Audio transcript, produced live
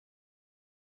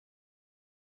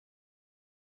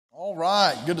All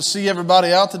right, good to see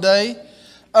everybody out today.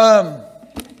 Why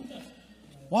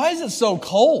is it so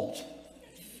cold?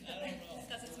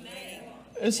 Because it's May.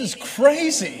 This is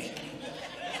crazy.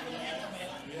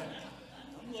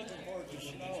 I'm looking forward to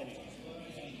snow.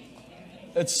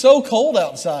 It's so cold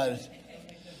outside.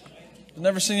 I've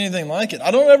never seen anything like it.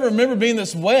 I don't ever remember being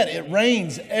this wet. It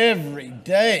rains every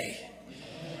day.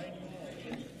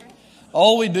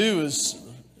 All we do is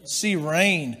see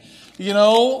rain. You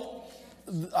know,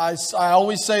 I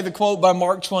always say the quote by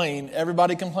Mark Twain,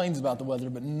 everybody complains about the weather,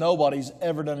 but nobody's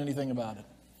ever done anything about it.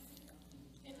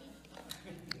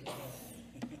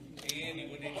 Andy,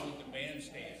 when they moved the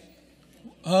bandstand.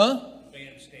 Huh?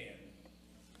 Bandstand.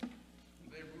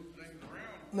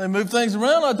 They moved things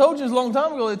around. I told you a long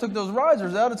time ago they took those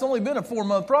risers out. It's only been a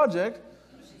 4-month project.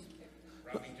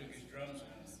 Robbie took his drums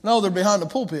out. No, they're behind the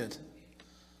pulpit.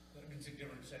 It's a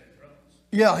different set of drums.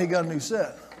 Yeah, he got a new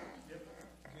set.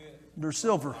 They're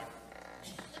silver.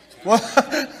 What?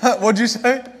 What'd you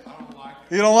say? I don't like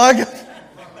it. You don't like it? Are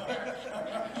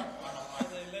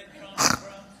they electronic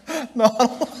drums? No,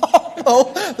 I don't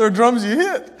know. They're drums you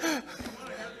hit. Yeah,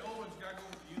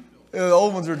 the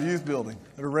old ones are at the youth building.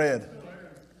 They're red.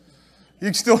 You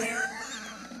can still hear.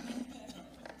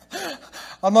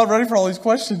 I'm not ready for all these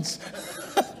questions.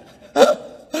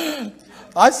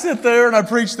 I sit there and I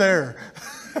preach there.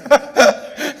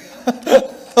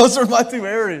 Those are my two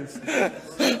areas. Yeah,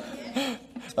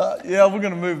 we're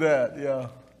going to move that. Yeah,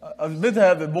 I was meant to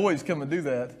have the boys come and do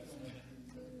that.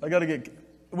 I got to get.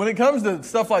 When it comes to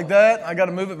stuff like that, I got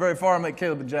to move it very far and make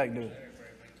Caleb and Jack do it.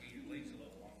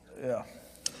 Yeah.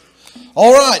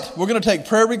 All right, we're going to take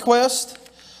prayer requests.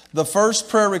 The first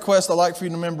prayer request I'd like for you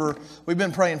to remember, we've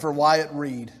been praying for Wyatt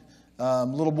Reed.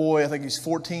 Little boy, I think he's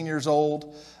 14 years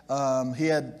old. He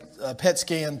had a PET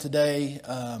scan today,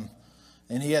 and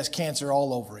he has cancer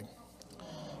all over him.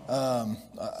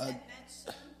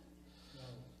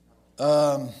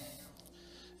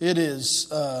 It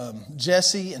is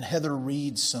Jesse and Heather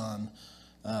Reed's son,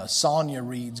 Sonia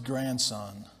Reed's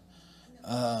grandson.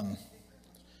 I'm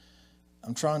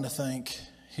trying to think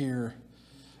here.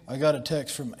 I got a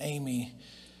text from Amy.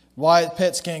 Wyatt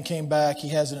PET scan came back. He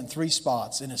has it in 3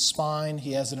 spots. In his spine,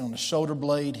 he has it on his shoulder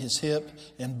blade, his hip,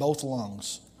 and both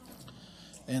lungs.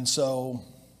 And so,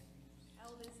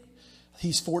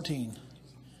 he's 14.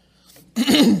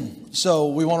 So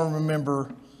we want to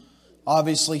remember,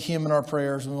 obviously, him in our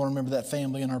prayers. We want to remember that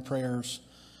family in our prayers.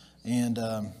 And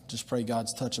just pray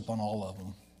God's touch upon all of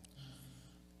them.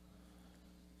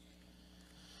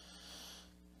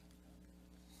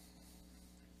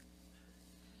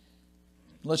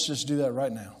 Let's just do that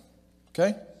right now.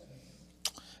 Okay?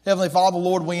 Heavenly Father,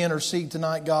 Lord, we intercede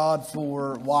tonight, God,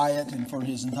 for Wyatt and for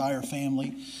his entire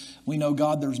family. We know,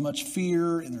 God, there's much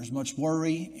fear and there's much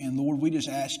worry. And, Lord, we just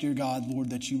ask, dear God, Lord,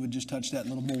 that you would just touch that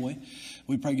little boy.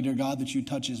 We pray, dear God, that you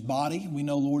touch his body. We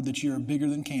know, Lord, that you are bigger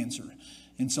than cancer.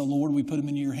 And so, Lord, we put him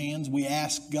into your hands. We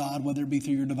ask, God, whether it be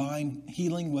through your divine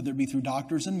healing, whether it be through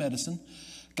doctors and medicine.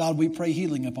 God, we pray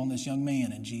healing upon this young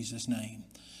man in Jesus' name.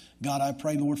 God, I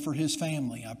pray, Lord, for his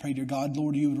family. I pray, dear God,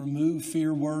 Lord, you would remove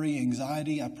fear, worry,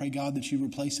 anxiety. I pray, God, that you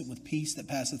replace it with peace that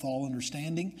passeth all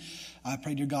understanding. I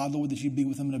pray, dear God, Lord, that you be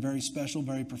with them in a very special,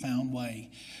 very profound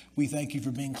way. We thank you for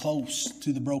being close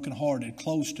to the brokenhearted,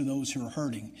 close to those who are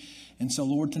hurting. And so,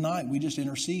 Lord, tonight we just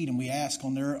intercede and we ask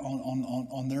on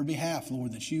their behalf,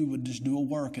 Lord, that you would just do a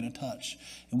work and a touch.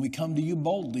 And we come to you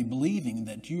boldly, believing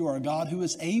that you are a God who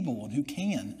is able and who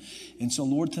can. And so,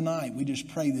 Lord, tonight we just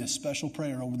pray this special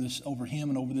prayer over him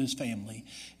and over this family.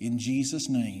 In Jesus'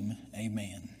 name,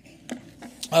 amen.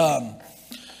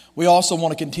 We also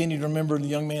want to continue to remember the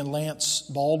young man Lance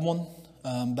Baldwin,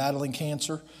 battling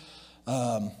cancer.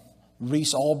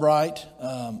 Reese Albright,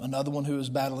 another one who is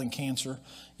battling cancer,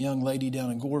 young lady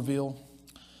down in Goreville.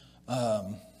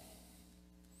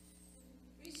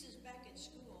 Reese is back at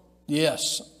school.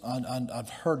 Yes, I've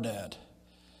heard that.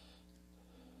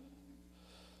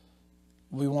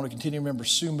 We want to continue to remember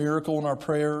Sue Miracle in our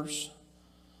prayers.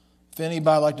 If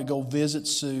anybody would like to go visit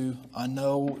Sue, I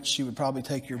know she would probably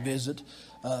take your visit.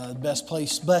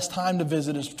 Best time to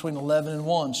visit is between 11 and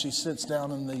 1. She sits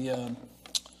down in the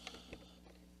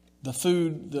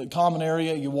common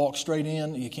area. You walk straight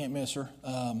in. You can't miss her.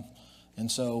 And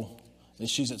so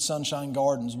she's at Sunshine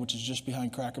Gardens, which is just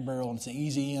behind Cracker Barrel. And it's an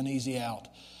easy in, easy out.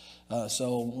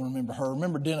 So we'll remember her.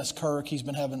 Remember Dennis Kirk. He's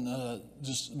been having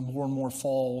just more and more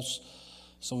falls.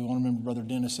 So we want to remember Brother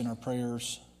Dennis in our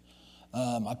prayers.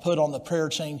 I put on the prayer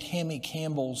chain Tammy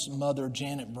Campbell's mother,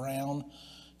 Janet Brown.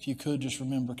 If you could just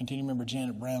continue to remember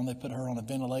Janet Brown. They put her on a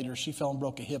ventilator. She fell and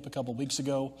broke a hip a couple of weeks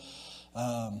ago.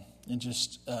 And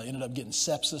just ended up getting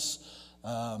sepsis.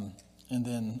 and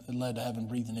then it led to having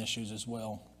breathing issues as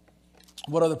well.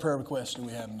 What other prayer requests do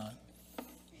we have tonight?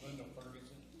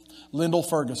 Lyndall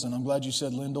Ferguson. I'm glad you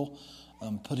said Lyndall.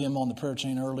 Put him on the prayer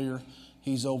chain earlier.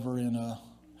 He's over in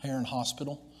Heron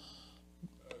Hospital.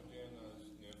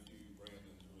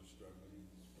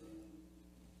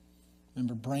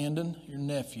 Remember Brandon, your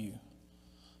nephew.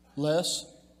 Les?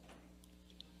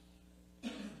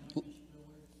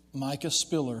 Micah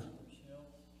Spiller.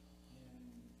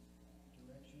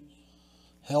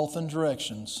 Health and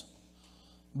Directions.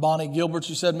 Bonnie Gilbert,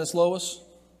 you said, Miss Lois?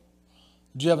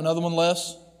 Did you have another one,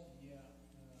 Les?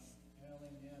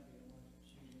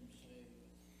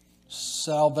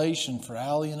 Salvation for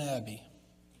Allie and Abby.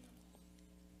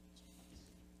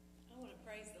 I want to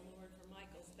praise the Lord for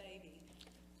Michael's baby.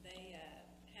 They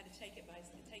had to take her by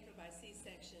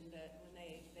C-section, but when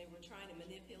they were trying to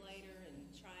manipulate her and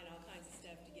trying all kinds of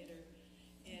stuff to get her,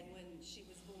 and when she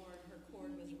was born, her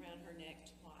cord was around her neck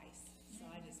twice. So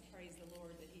I just praise the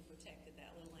Lord that He protected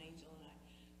that little angel, and I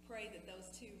pray that those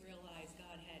two realize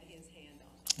God had His hand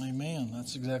on them. Amen.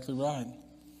 That's exactly right.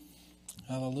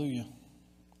 Hallelujah.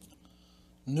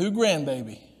 New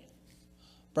grandbaby.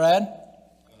 Brad? I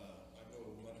go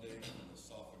Monday to the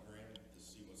esophagram to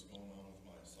see what's going on with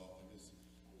my esophagus.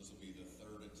 This will be the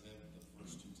third attempt. The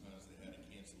first 2 times they had to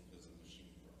cancel because of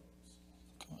machine problems.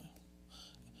 Okay.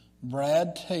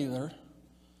 Brad Taylor,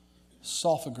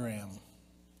 esophagram.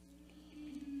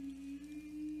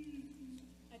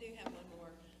 I do have one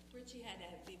more. Richie had to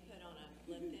be put on a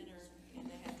blood thinner, and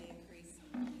they had to increase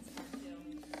his heart bill.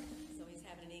 So he's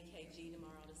having an EKG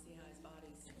tomorrow to see how his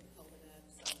body's holding up.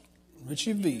 So.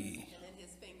 Richie V. And then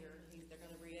his finger, they're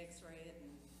going to re-X-ray it and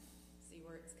see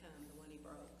where it's come, the one he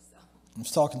broke. So I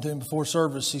was talking to him before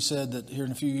service. He said that here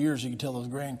in a few years you could tell those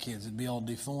grandkids it'd be all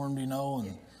deformed, you know.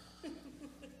 And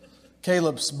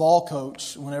Caleb's ball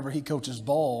coach, whenever he coaches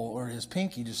ball, or his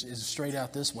pinky just is straight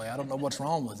out this way. I don't know what's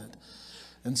wrong with it.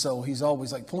 And so he's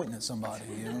always like pointing at somebody,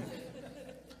 you know.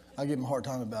 I give him a hard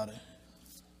time about it.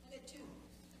 I got 2.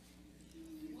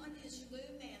 One is Lou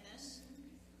Manis,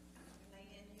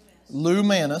 M-A-N-U-S. Lou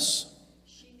Manis.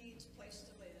 She needs a place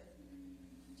to live.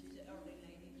 She's an elderly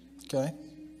lady. Okay.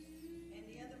 And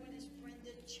the other one is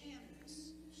Brenda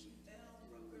Chamness. She fell,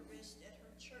 broke her wrist at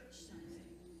her church Sunday.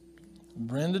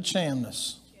 Brenda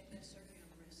Chamness. She had no surgery on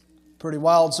her wrist. Pretty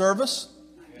wild service.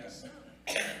 I guess so.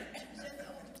 She said the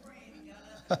whole brain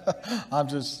got up.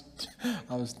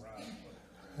 I was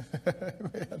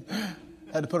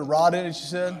had to put a rod in it, she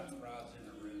said.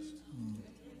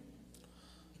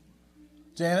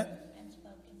 Janet?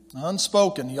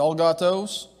 Unspoken. Y'all got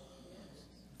those?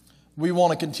 We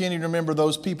want to continue to remember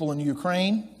those people in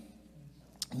Ukraine,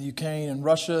 the Ukraine and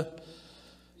Russia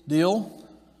deal.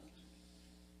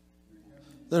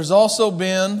 There's also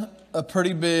been a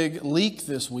pretty big leak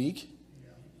this week.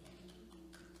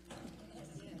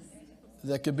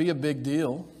 That could be a big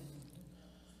deal.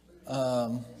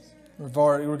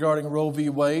 Regarding Roe v.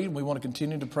 Wade, we want to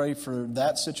continue to pray for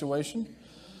that situation.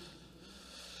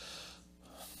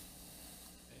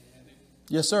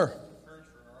 Yes, sir.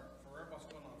 For what's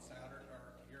going on Saturday, or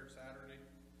here Saturday,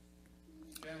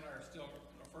 Jan and I are still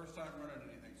our first time running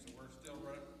anything, so we're still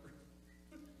running.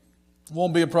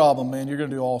 Won't be a problem, man. You're going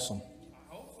to do awesome.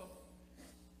 I hope so.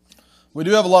 We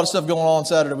do have a lot of stuff going on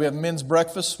Saturday. We have men's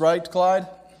breakfast, right, Clyde?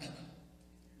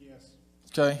 Yes.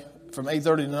 Okay, from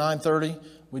 8:30 to 9:30.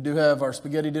 We do have our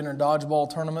spaghetti dinner and dodgeball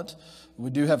tournament. We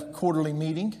do have a quarterly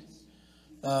meeting.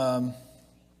 I'm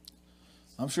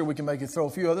sure we can make you throw a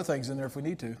few other things in there if we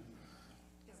need to. Is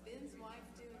Ben's wife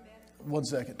doing better? 1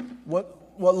 second. What,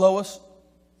 Lois?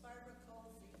 Barbara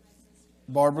Colsey, my sister.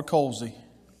 Barbara Colsey.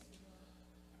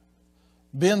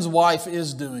 Ben's wife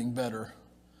is doing better.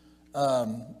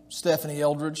 Stephanie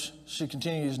Eldridge, she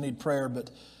continues to need prayer,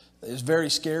 but it's very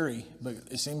scary. But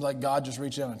it seems like God just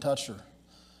reached out and touched her.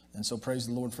 And so praise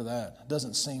the Lord for that. It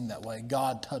doesn't seem that way.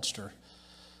 God touched her.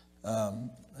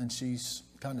 And she's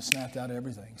kind of snapped out of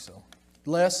everything. So,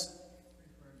 Les?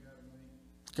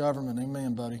 Government.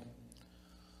 Amen, buddy.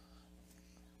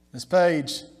 Miss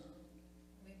Page.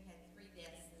 We've had 3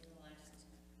 deaths in the last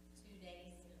 2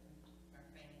 days in our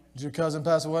family. Did your cousin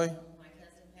pass away? My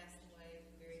cousin passed away,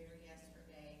 we buried her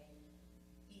yesterday.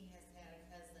 He has had a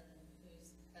cousin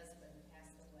whose husband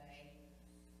passed away.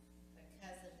 A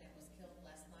cousin that was killed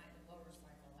last night in a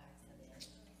motorcycle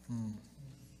accident.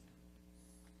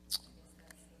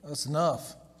 That's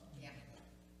enough. Yeah.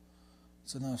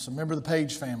 That's enough. So remember the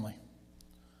Page family.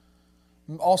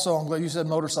 Also, I'm glad you said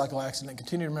motorcycle accident.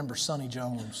 Continue to remember Sonny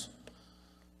Jones,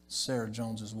 Sarah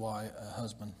Jones's wife,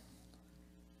 husband.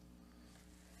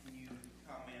 Can you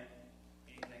comment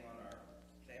anything on our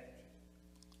theft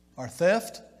Our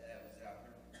theft? that was out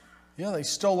there? Yeah, they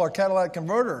stole our Cadillac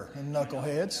converter, and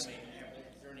knuckleheads.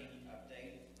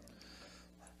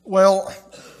 Well,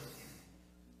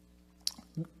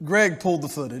 Greg pulled the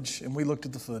footage, and we looked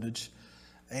at the footage,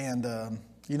 and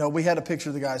we had a picture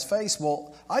of the guy's face.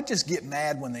 Well, I just get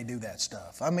mad when they do that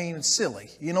stuff. I mean, it's silly.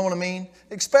 You know what I mean?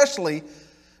 Especially,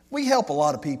 we help a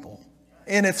lot of people.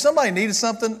 And if somebody needed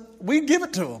something, we'd give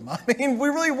it to them. I mean, we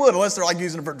really would, unless they're like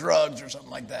using it for drugs or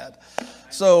something like that.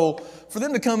 So for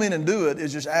them to come in and do it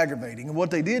is just aggravating. And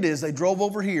what they did is they drove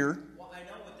over here. Well, I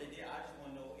know what they did. I just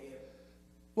want to know if.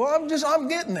 Well, I'm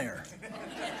getting there.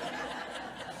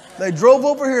 They drove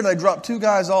over here. They dropped two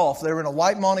guys off. They were in a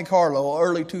white Monte Carlo,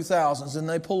 early 2000s. And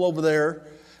they pull over there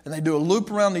and they do a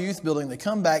loop around the youth building. They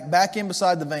come back in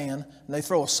beside the van, and they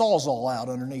throw a Sawzall out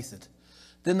underneath it.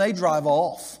 Then they drive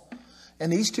off.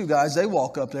 And these two guys, they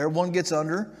walk up there. One gets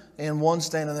under, and one's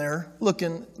standing there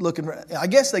looking. I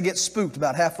guess they get spooked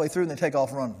about halfway through, and they take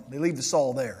off running. They leave the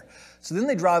saw there. So then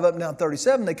they drive up and down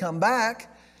 37. They come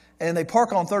back, and they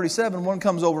park on 37. One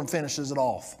comes over and finishes it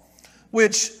off,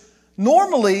 which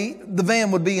normally the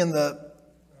van would be in the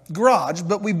garage,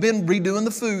 but we've been redoing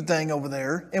the food thing over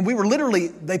there. And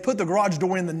they put the garage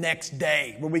door in the next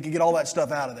day where we could get all that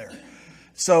stuff out of there.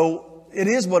 So it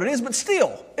is what it is, but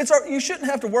still, you shouldn't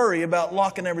have to worry about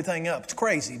locking everything up. It's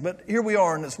crazy, but here we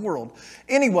are in this world.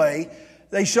 Anyway,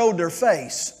 they showed their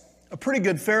face, a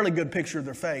fairly good picture of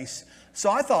their face.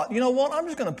 So I thought, you know what, I'm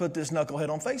just going to put this knucklehead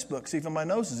on Facebook, see if anybody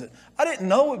notices it. I didn't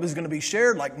know it was going to be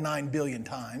shared like 9 billion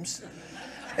times.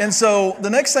 And so the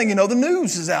next thing you know, the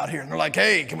news is out here, and they're like,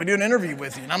 hey, can we do an interview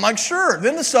with you? And I'm like, sure.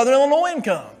 Then the Southern Illinoisan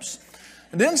comes.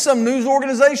 And then some news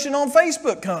organization on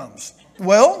Facebook comes.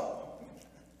 Well,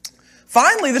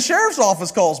 finally, the sheriff's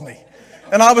office calls me.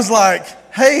 And I was like,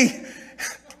 hey,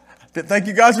 didn't think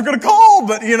you guys were going to call.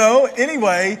 But,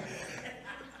 anyway,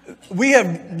 we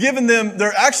have given them,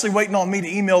 they're actually waiting on me to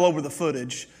email over the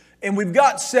footage. And we've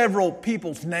got several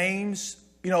people's names.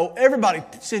 Everybody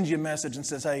sends you a message and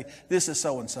says, hey, this is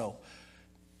so-and-so.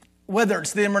 Whether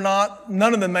it's them or not,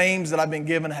 none of the names that I've been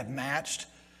given have matched.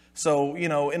 So,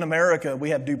 in America,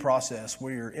 we have due process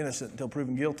where you're innocent until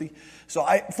proven guilty. So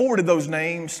I forwarded those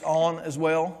names on as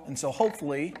well. And so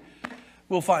hopefully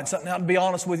we'll find something out. To be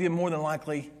honest with you, more than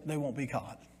likely, they won't be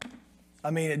caught. I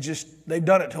mean, they've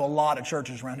done it to a lot of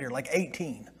churches around here, like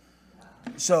 18.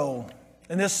 So,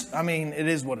 it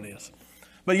is what it is.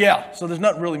 But yeah, so there's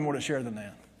nothing really more to share than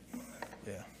that.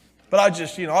 Yeah. But I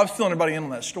was filling everybody in on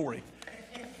that story.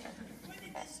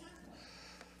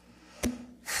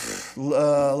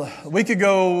 We could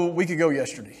go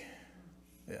yesterday.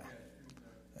 Yeah.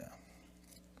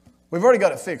 We've already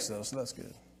got it fixed though, so that's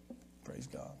good. Praise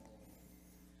God.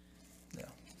 Yeah.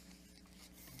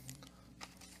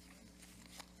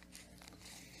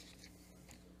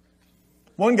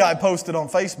 One guy posted on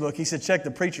Facebook, he said, check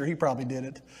the preacher, he probably did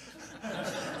it.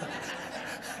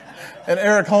 And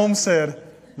Eric Holmes said,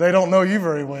 they don't know you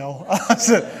very well. I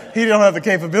said, he don't have the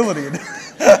capability.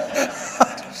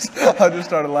 I just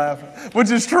started laughing,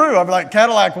 which is true. I'm like,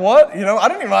 Cadillac what? I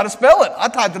didn't even know how to spell it. I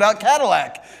typed it out,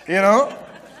 Cadillac,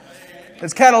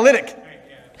 It's catalytic.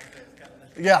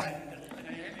 Yeah. I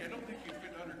don't think you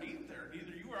fit underneath there.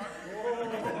 Neither you or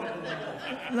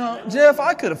I. No, Jeff,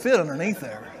 I could have fit underneath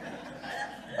there.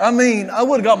 I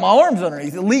would have got my arms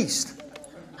underneath at least.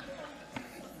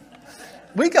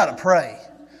 We got to pray.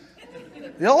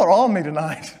 Y'all are on me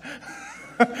tonight.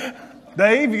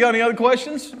 Dave, you got any other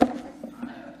questions?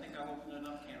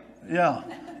 Yeah.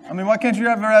 Why can't you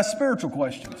ever ask spiritual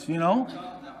questions,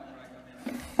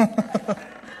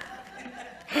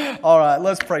 All right,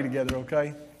 let's pray together,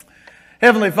 okay?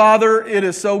 Heavenly Father, it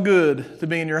is so good to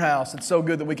be in your house. It's so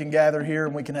good that we can gather here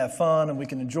and we can have fun and we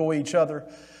can enjoy each other.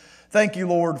 Thank you,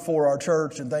 Lord, for our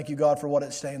church, and thank you, God, for what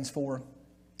it stands for.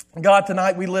 God,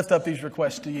 tonight we lift up these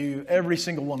requests to you, every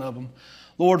single one of them.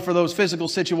 Lord, for those physical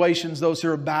situations, those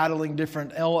who are battling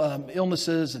different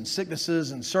illnesses and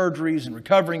sicknesses and surgeries and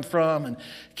recovering from and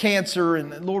cancer.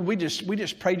 And Lord, we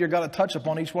just pray, dear God, to touch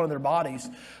upon each one of their bodies.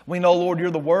 We know, Lord,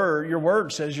 you're the Word. Your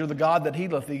Word says you're the God that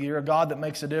healeth thee. You're a God that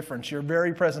makes a difference. You're a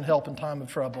very present help in time of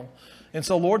trouble. And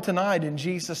so, Lord, tonight, in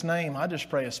Jesus' name, I just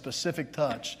pray a specific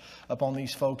touch upon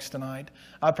these folks tonight.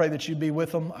 I pray that you'd be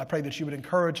with them. I pray that you would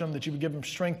encourage them, that you would give them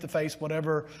strength to face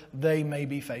whatever they may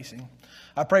be facing.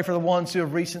 I pray for the ones who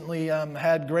have recently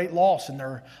had great loss in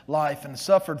their life and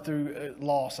suffered through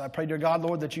loss. I pray, dear God,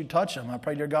 Lord, that you touch them. I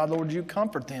pray, dear God, Lord, you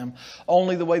comfort them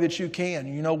only the way that you can.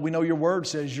 We know your word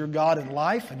says you're God in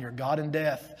life and you're God in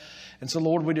death. And so,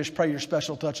 Lord, we just pray your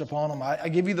special touch upon them. I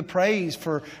give you the praise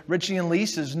for Richie and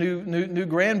Lisa's new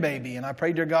grandbaby. And I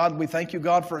pray, dear God, we thank you,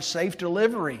 God, for a safe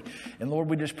delivery. And Lord,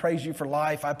 we just praise you for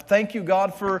life. I thank you,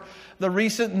 God, for the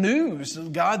recent news,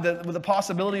 God, that with the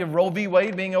possibility of Roe v.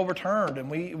 Wade being overturned.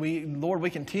 And Lord, we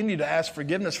continue to ask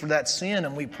forgiveness for that sin.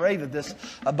 And we pray that this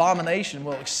abomination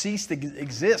will cease to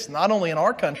exist, not only in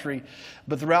our country,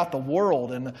 but throughout the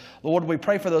world. And Lord, we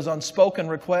pray for those unspoken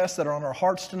requests that are on our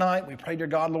hearts tonight. We pray, dear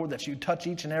God, Lord, that you touch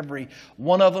each and every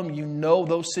one of them. You know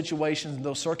those situations and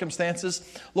those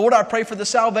circumstances. Lord, I pray for the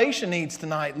salvation needs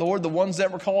tonight. Lord, the ones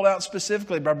that were called out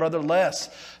specifically by Brother Les,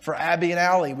 for Abby and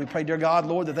Allie. We pray, dear God,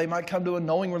 Lord, that they might come to a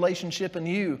knowing relationship in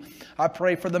you. I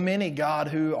pray for the many, God,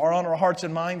 who are on our hearts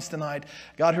and minds tonight,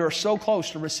 God, who are so close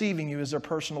to receiving you as their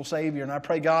personal Savior. And I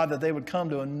pray, God, that they would come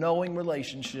to a knowing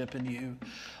relationship in you.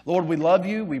 Lord, we love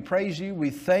you, we praise you, we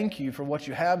thank you for what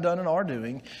you have done and are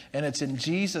doing. And it's in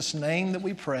Jesus' name that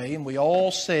we pray. And we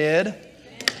all said,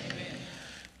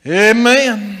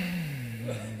 Amen.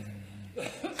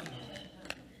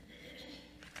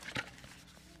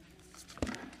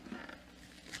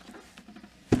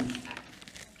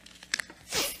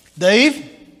 Dave,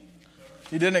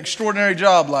 you did an extraordinary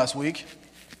job last week.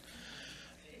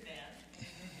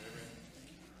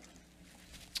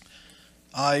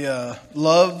 I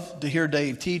love to hear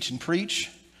Dave teach and preach.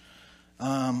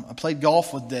 I played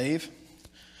golf with Dave.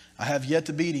 I have yet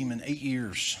to beat him in 8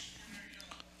 years.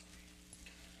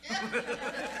 You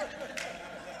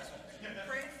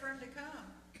prayed for him to come.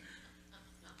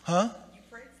 Huh? You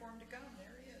prayed for him to come.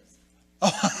 There he is.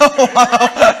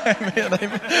 Amen,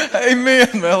 amen,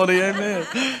 amen, Melody, amen.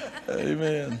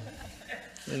 Amen.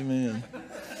 Amen.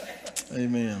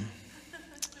 Amen.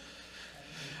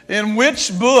 In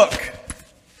which book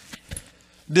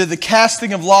did the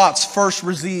casting of lots first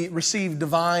receive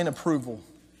divine approval?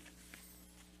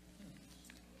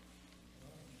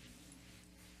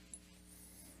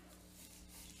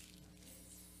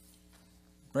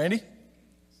 Randy?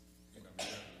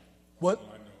 What?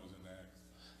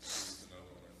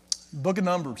 Book of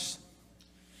Numbers.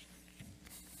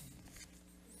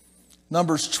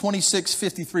 Numbers 26,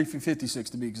 53 through 56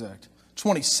 to be exact.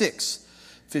 26,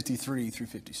 53 through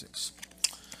 56.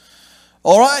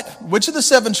 All right. Which of the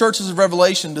 7 churches of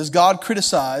Revelation does God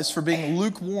criticize for being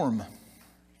lukewarm?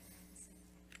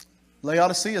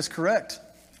 Laodicea is correct.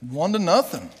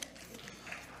 1-0.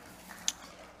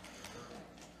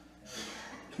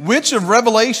 Which of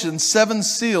Revelation's 7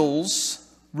 seals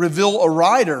reveal a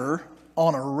rider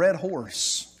on a red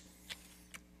horse?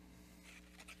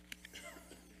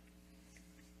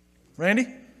 Randy?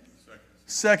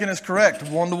 Second is correct.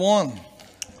 1-1.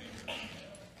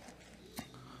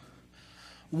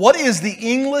 What is the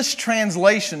English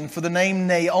translation for the name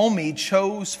Naomi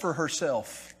chose for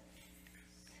herself?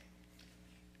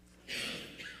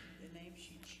 The name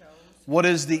she chose. What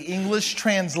is the English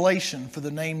translation for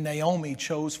the name Naomi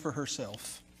chose for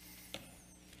herself?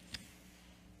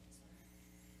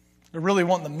 I really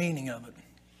want the meaning of it.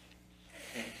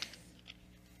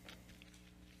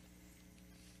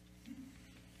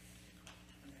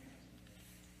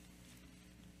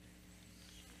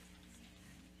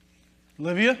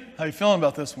 Olivia, how you feeling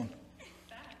about this one?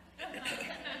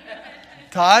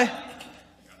 Ty?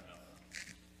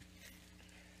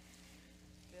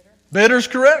 Bitter's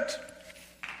correct.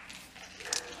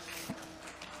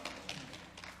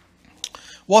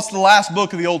 What's the last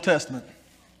book of the Old Testament?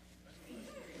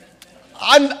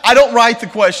 I don't write the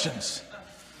questions.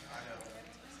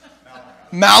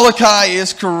 Malachi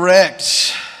is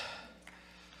correct.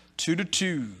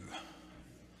 2-2.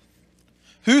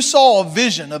 Who saw a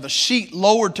vision of a sheet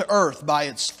lowered to earth by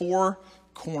its 4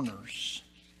 corners?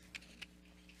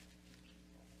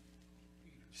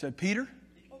 You said Peter?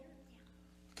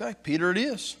 Okay, Peter it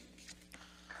is.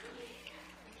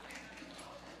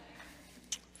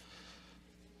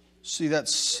 See,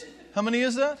 that's, how many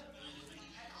is that?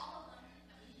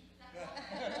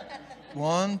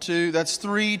 1, 2, that's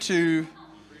 3-2.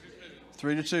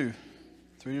 3-2.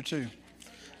 3-2.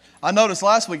 I noticed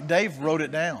last week Dave wrote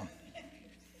it down.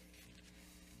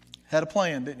 Had a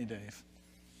plan, didn't you, Dave?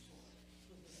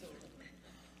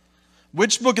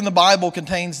 Which book in the Bible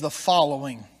contains the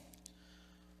following?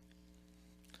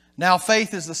 Now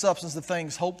faith is the substance of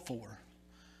things hoped for,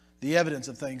 the evidence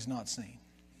of things not seen.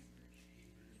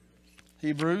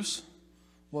 Hebrews?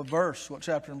 What verse? What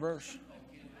chapter and verse?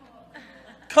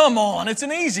 Come on, it's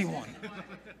an easy one.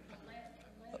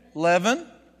 11.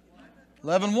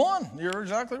 11:1. You're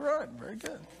exactly right. Very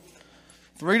good.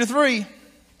 3-3.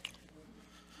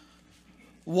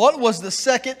 What was the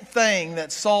second thing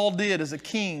that Saul did as a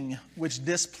king which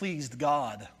displeased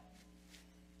God?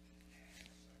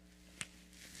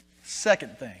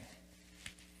 second thing?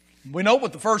 We know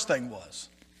what the first thing was.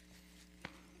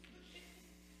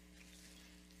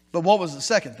 But what was the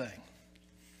second thing?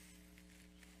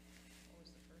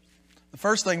 The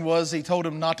first thing was he told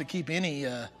him not to keep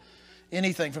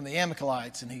anything from the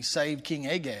Amalekites, and he saved King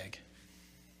Agag.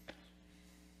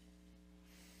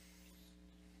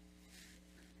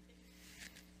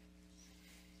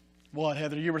 What,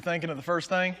 Heather, you were thinking of the first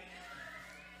thing?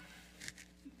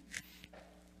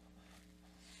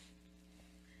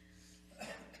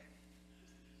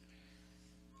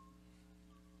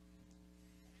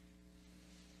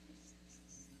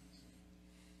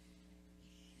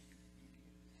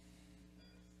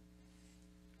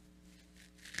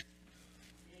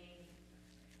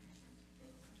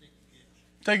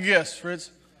 Take a guess, Fritz.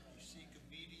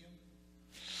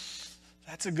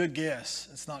 That's a good guess.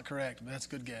 It's not correct, but that's a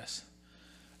good guess.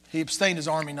 He abstained his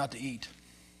army not to eat.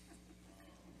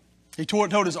 He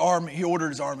ordered his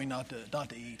army not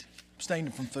to eat.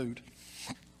 Abstained from food.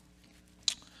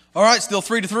 All right, still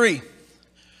 3-3.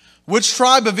 Which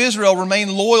tribe of Israel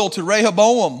remained loyal to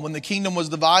Rehoboam when the kingdom was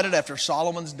divided after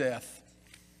Solomon's death?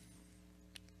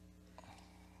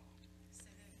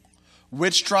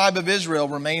 Which tribe of Israel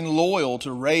remained loyal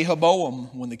to Rehoboam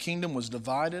when the kingdom was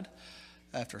divided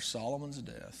after Solomon's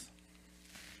death?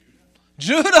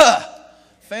 Judah!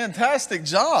 Fantastic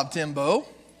job, Timbo.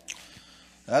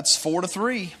 That's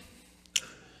 4-3.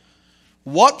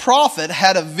 What prophet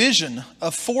had a vision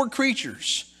of 4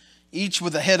 creatures, each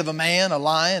with the head of a man, a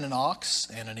lion, an ox,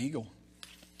 and an eagle?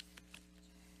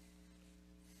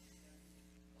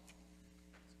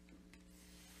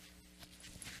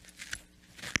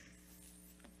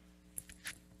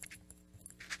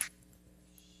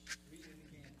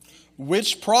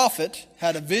 Which prophet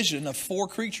had a vision of 4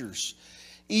 creatures,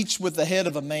 each with the head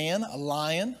of a man, a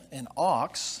lion, an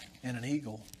ox, and an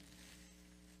eagle?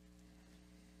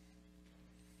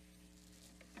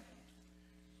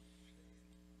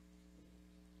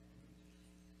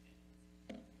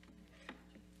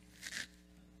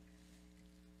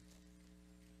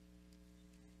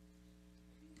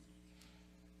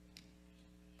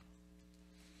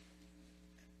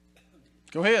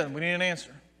 Go ahead. We need an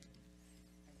answer.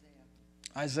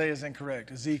 Isaiah is incorrect.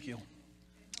 Ezekiel.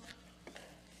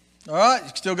 All right, you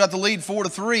still got the lead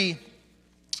 4-3.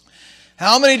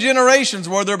 How many generations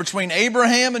were there between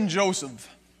Abraham and Joseph?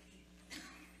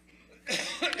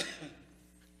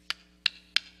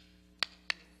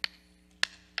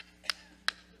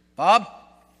 Bob?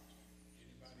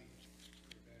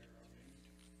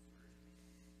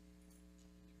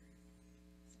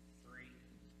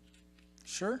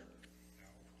 Sure?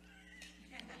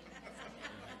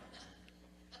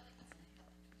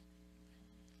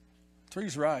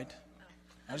 Three's right.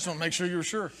 I just want to make sure you were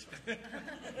sure.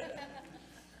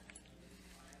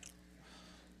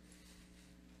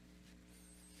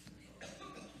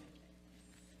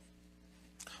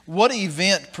 What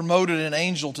event promoted an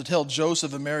angel to tell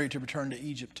Joseph and Mary to return to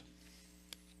Egypt?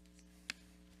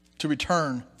 To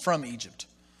return from Egypt.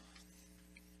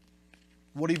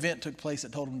 What event took place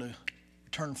that told him to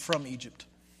return from Egypt?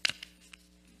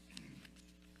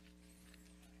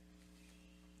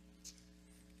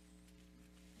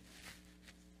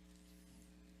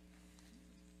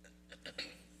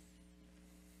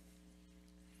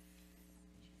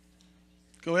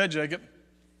 Go ahead, Jacob.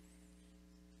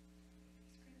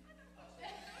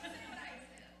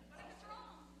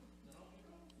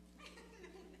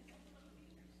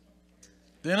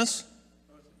 Dennis?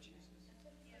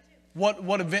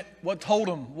 What event? What told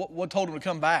him? What told him to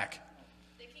come back?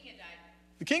 The king had died.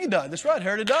 The king had died. That's right.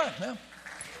 Herod had died. Yeah.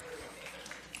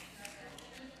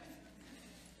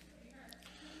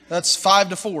 That's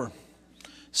 5-4.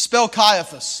 Spell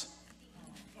Caiaphas.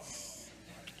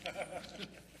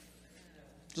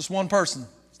 Just one person.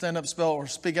 Stand up, spell, or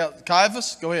speak out.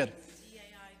 Caiaphas, go ahead.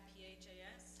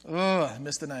 C-A-I-P-H-A-S. I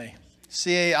missed an A.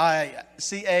 C-A-I-A-P-H-A-S.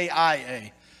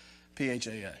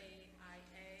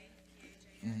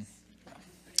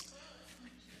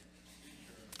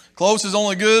 Close is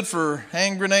only good for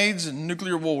hand grenades and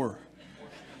nuclear war.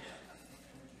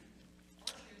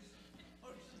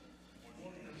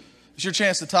 It's your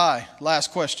chance to tie.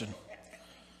 Last question.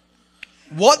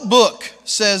 What book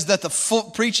says that the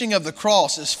preaching of the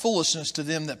cross is foolishness to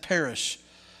them that perish,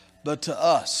 but to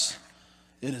us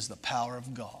it is the power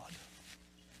of God?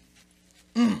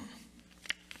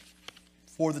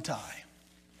 For the tie.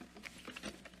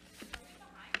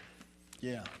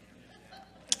 Yeah.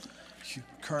 You're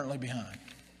currently behind.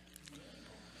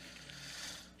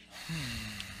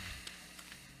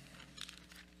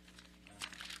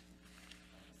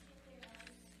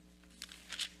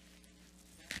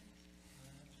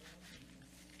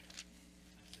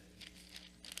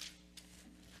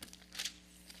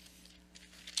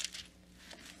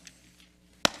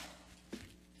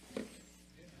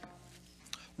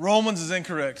 Romans is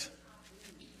incorrect.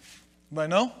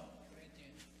 Anybody know?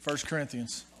 1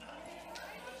 Corinthians.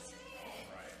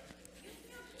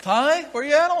 Ty, where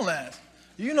you at on that?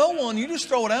 You know one. You just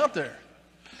throw it out there.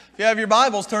 If you have your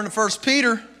Bibles, turn to 1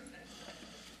 Peter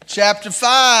chapter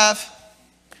 5.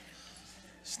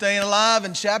 Staying alive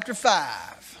in chapter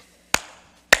 5.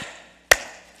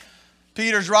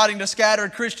 Peter's writing to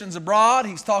scattered Christians abroad.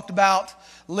 He's talked about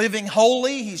living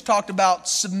holy. He's talked about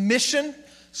submission,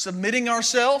 submitting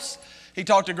ourselves. He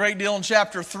talked a great deal in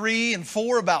chapter 3 and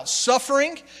 4 about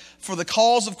suffering for the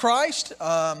cause of Christ.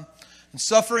 And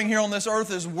suffering here on this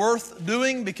earth is worth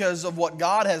doing because of what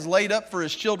God has laid up for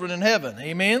His children in heaven.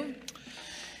 Amen?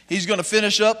 He's going to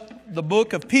finish up the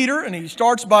book of Peter, and he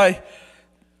starts by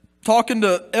talking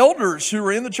to elders who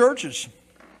are in the churches.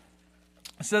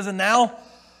 It says, and now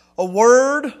a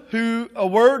word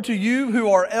to you who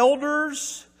are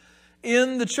elders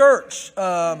in the church.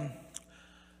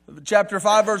 Chapter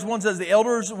 5 verse 1 says, the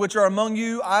elders which are among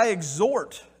you I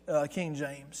exhort, King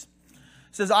James.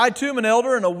 It says, I too am an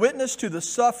elder and a witness to the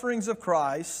sufferings of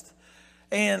Christ,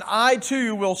 and I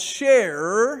too will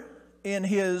share in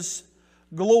His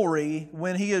glory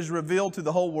when He is revealed to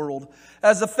the whole world.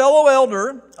 As a fellow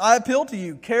elder, I appeal to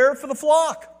you, care for the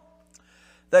flock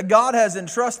that God has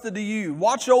entrusted to you.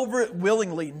 Watch over it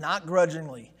willingly, not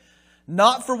grudgingly.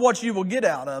 Not for what you will get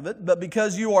out of it, but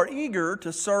because you are eager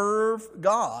to serve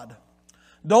God.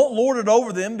 Don't lord it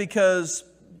over them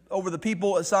over the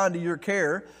people assigned to your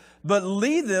care, but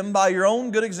lead them by your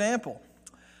own good example.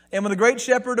 And when the great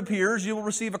shepherd appears, you will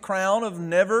receive a crown of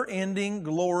never-ending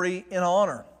glory and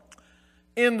honor.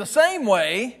 In the same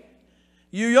way,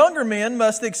 you younger men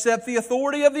must accept the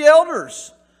authority of the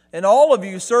elders, and all of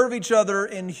you serve each other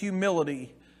in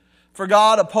humility. For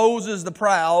God opposes the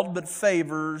proud, but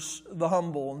favors the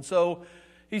humble. And so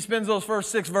he spends those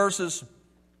first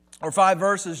 5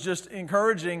 verses just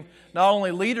encouraging not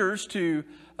only leaders to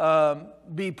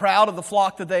be proud of the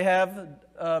flock that they have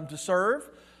to serve,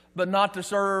 but not to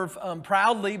serve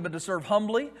proudly, but to serve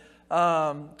humbly,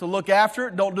 to look after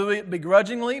it. Don't do it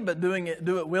begrudgingly, but do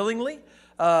it willingly.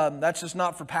 That's just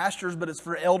not for pastors, but it's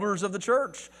for elders of the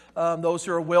church, those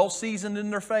who are well seasoned in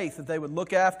their faith, that they would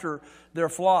look after their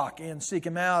flock and seek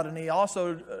Him out. And he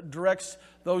also directs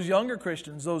those younger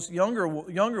Christians, those younger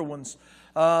ones,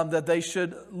 that they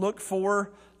should look to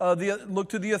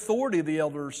the authority of the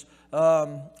elders.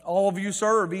 All of you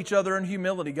serve each other in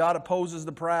humility. God opposes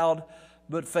the proud,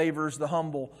 but favors the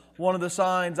humble. One of the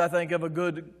signs, I think, of a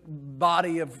good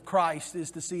body of Christ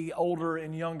is to see older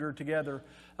and younger together.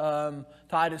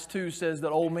 Titus 2 says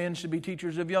that old men should be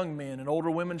teachers of young men, and older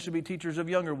women should be teachers of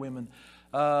younger women.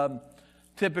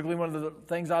 Typically, one of the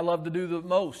things I love to do the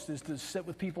most is to sit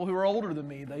with people who are older than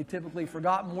me. They typically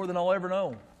forgot more than I'll ever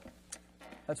know.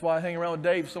 That's why I hang around with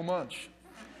Dave so much.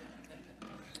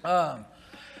 Frank,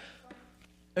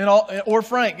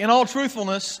 in all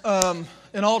truthfulness,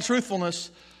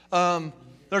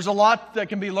 there's a lot that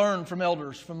can be learned from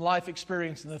elders, from life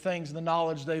experience and the things and the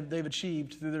knowledge they've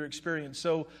achieved through their experience.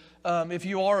 So if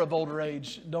you are of older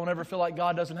age, don't ever feel like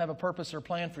God doesn't have a purpose or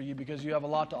plan for you, because you have a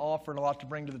lot to offer and a lot to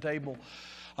bring to the table.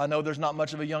 I know there's not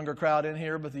much of a younger crowd in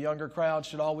here, but the younger crowd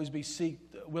should always be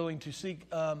willing to seek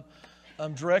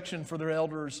direction for their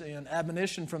elders and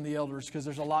admonition from the elders, because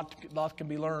there's a lot can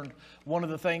be learned. One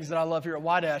of the things that I love here at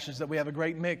White Ash is that we have a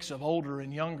great mix of older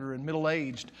and younger and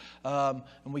middle-aged, and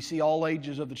we see all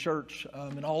ages of the church,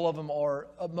 and all of them are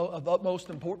of utmost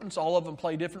importance. All of them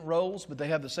play different roles, but they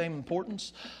have the same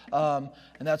importance, and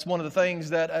that's one of the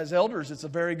things that as elders, it's a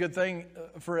very good thing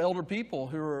for elder people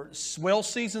who are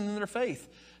well-seasoned in their faith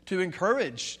to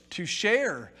encourage, to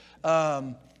share,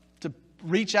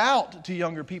 reach out to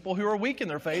younger people who are weak in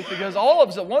their faith, because all of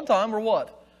us at one time were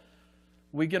what?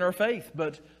 Weak in our faith,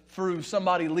 but through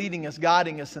somebody leading us,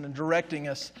 guiding us, and directing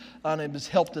us, and it has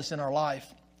helped us in our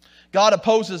life. God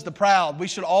opposes the proud. We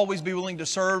should always be willing to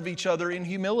serve each other in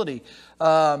humility.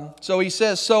 So he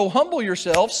says, so humble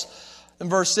yourselves, in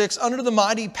verse 6, under the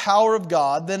mighty power of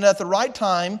God, then at the right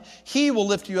time He will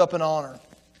lift you up in honor.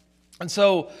 And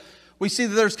so we see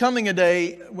that there's coming a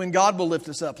day when God will lift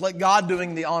us up. Let God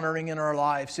doing the honoring in our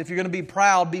lives. If you're going to be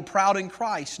proud in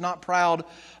Christ, not proud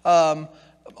on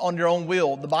your own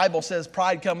will. The Bible says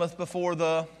pride cometh before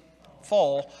the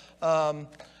fall, a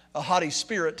haughty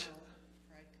spirit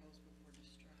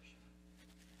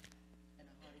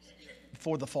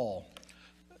before the fall.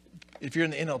 If you're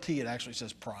in the NLT, it actually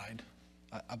says pride,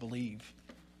 I believe.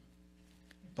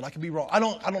 But I could be wrong. I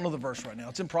don't know the verse right now.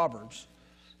 It's in Proverbs.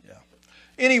 Yeah.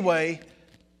 Anyway,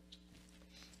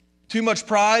 too much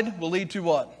pride will lead to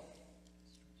what?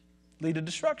 Lead to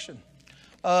destruction.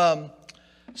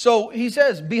 So he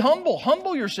says, be humble.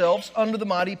 Humble yourselves under the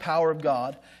mighty power of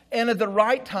God. And at the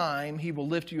right time, He will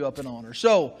lift you up in honor.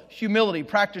 So, humility.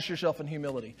 Practice yourself in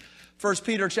humility. 1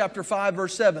 Peter chapter 5,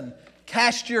 verse 7.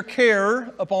 Cast your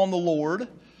care upon the Lord,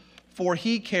 for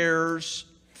He cares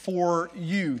for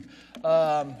you.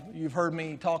 You've heard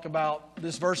me talk about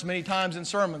this verse many times in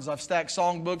sermons. I've stacked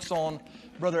songbooks on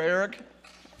Brother Eric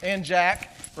and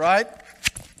Jack, right?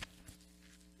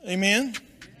 Amen?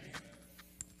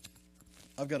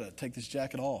 I've got to take this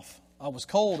jacket off. I was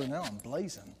cold and now I'm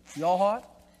blazing. Y'all hot?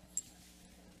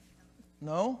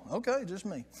 No? Okay, just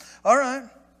me. All right.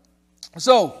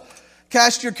 So,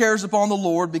 cast your cares upon the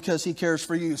Lord because He cares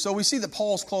for you. So we see that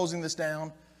Paul's closing this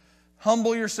down.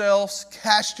 Humble yourselves,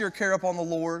 cast your care upon the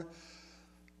Lord.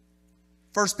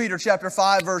 1 Peter chapter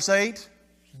 5, verse 8.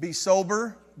 Be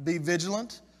sober, be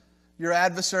vigilant. Your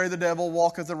adversary, the devil,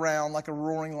 walketh around like a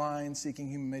roaring lion,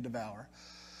 seeking whom he may devour.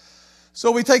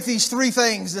 So we take these three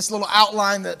things, this little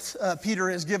outline that Peter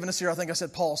has given us here. I think I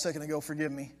said Paul a second ago,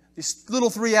 forgive me. These little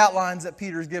three outlines that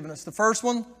Peter has given us. The first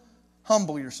one,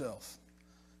 humble yourself.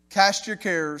 Cast your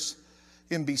cares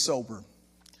and be sober.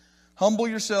 Humble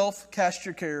yourself, cast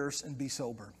your cares, and be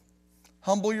sober.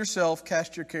 Humble yourself,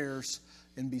 cast your cares,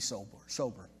 and be sober.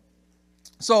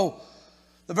 So,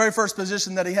 the very first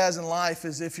position that he has in life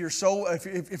is if you're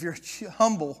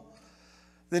humble,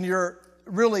 then you're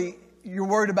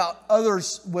worried about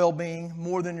others' well-being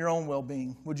more than your own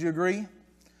well-being. Would you agree?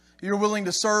 You're willing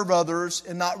to serve others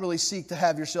and not really seek to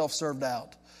have yourself served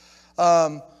out.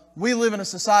 We live in a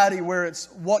society where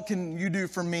it's, what can you do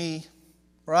for me,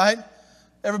 right?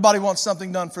 Everybody wants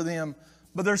something done for them.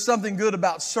 But there's something good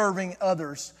about serving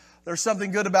others. There's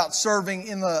something good about serving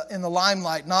in the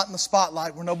limelight, not in the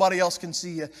spotlight where nobody else can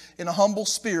see you. In a humble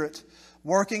spirit,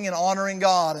 working and honoring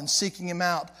God and seeking Him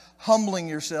out, humbling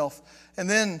yourself. And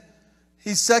then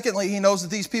he knows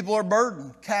that these people are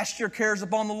burdened. Cast your cares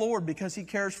upon the Lord because He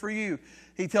cares for you.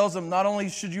 He tells them not only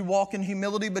should you walk in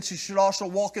humility, but you should also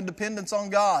walk in dependence on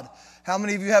God. How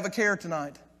many of you have a care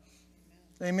tonight?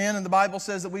 Amen. And the Bible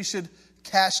says that we should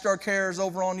cast our cares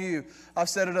over on you. I've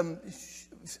said it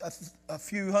a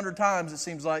few hundred times, it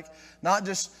seems like. Not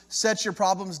just set your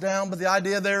problems down, but the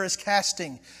idea there is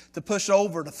casting, to push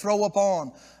over, to throw up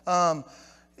on.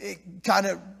 It kind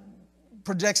of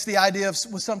projects the idea of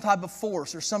with some type of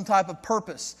force or some type of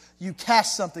purpose. You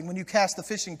cast something. When you cast the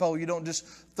fishing pole, you don't just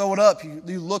throw it up.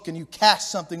 You look and you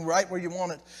cast something right where you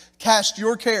want it. Cast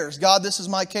your cares. God, this is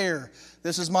my care.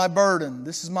 This is my burden.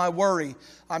 This is my worry.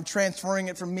 I'm transferring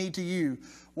it from me to you.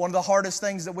 One of the hardest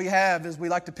things that we have is we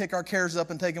like to pick our cares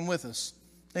up and take them with us.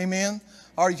 Amen?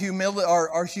 Our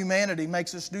humanity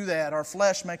makes us do that. Our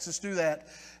flesh makes us do that.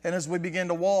 And as we begin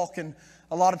to walk, and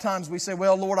a lot of times we say,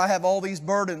 well, Lord, I have all these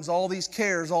burdens, all these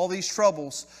cares, all these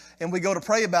troubles. And we go to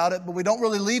pray about it, but we don't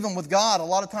really leave them with God. A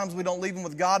lot of times we don't leave them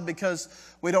with God because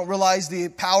we don't realize the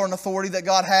power and authority that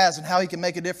God has and how He can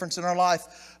make a difference in our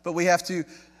life. But we have to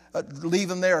leave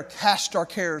them there. Cast our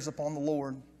cares upon the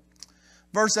Lord.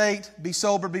 Verse 8, be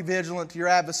sober, be vigilant. Your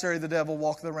adversary, the devil,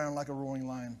 walketh around like a roaring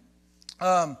lion.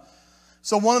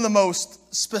 So one of the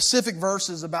most specific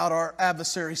verses about our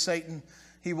adversary, Satan,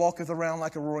 he walketh around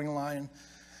like a roaring lion.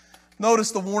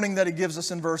 Notice the warning that he gives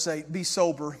us in verse 8. Be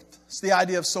sober. It's the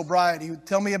idea of sobriety.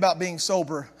 Tell me about being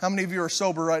sober. How many of you are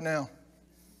sober right now?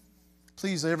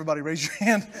 Please, everybody raise your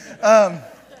hand.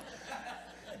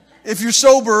 If you're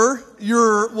sober,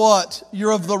 you're what?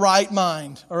 You're of the right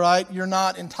mind, all right? You're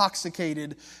not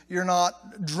intoxicated. You're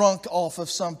not drunk off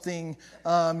of something.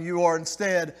 You are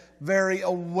instead very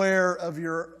aware of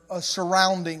your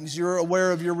surroundings. You're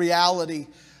aware of your reality.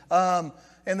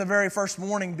 In the very first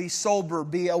warning, be sober,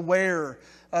 be aware,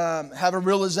 have a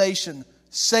realization.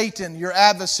 Satan, your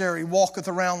adversary, walketh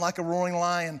around like a roaring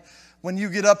lion. When you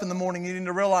get up in the morning, you need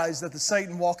to realize that the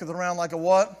Satan walketh around like a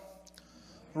what?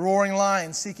 Roaring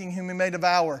lion, seeking whom he may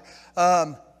devour.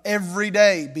 Every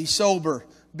day, be sober.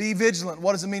 Be vigilant.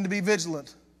 What does it mean to be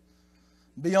vigilant?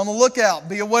 Be on the lookout.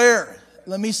 Be aware.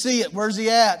 Let me see it. Where's he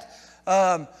at?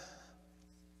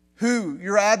 Who?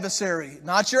 Your adversary.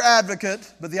 Not your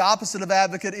advocate, but the opposite of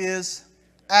advocate is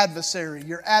adversary.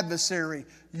 Your adversary.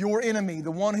 Your enemy.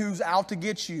 The one who's out to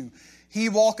get you. He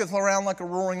walketh around like a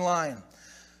roaring lion.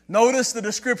 Notice the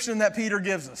description that Peter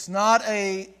gives us. Not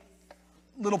a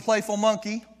little playful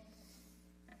monkey.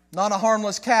 Not a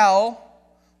harmless cow.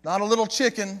 Not a little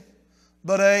chicken.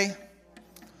 But a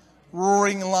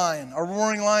roaring lion. A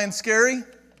roaring lion scary?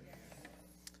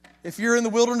 If you're in the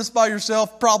wilderness by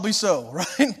yourself, probably so,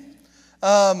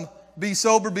 right? Be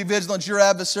sober, be vigilant. Your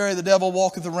adversary, the devil,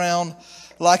 walketh around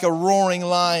like a roaring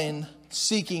lion,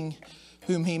 seeking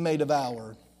whom he may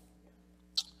devour.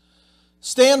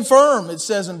 Stand firm, it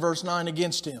says in verse 9,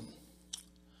 against him.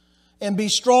 And be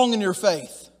strong in your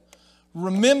faith.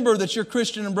 Remember that your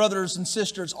Christian brothers and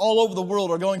sisters all over the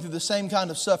world are going through the same kind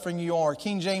of suffering you are.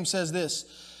 King James says this,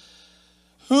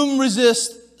 whom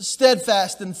resist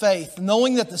steadfast in faith,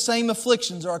 knowing that the same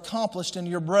afflictions are accomplished in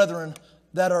your brethren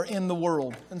that are in the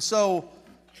world. And so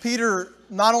Peter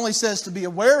not only says to be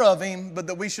aware of him, but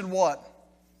that we should what?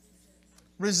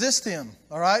 Resist him,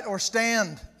 all right? Or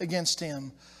stand against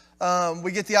him.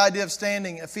 We get the idea of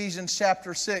standing. Ephesians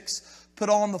chapter 6. Put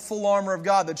on the full armor of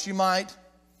God that you might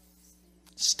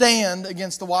stand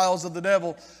against the wiles of the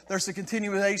devil. There's a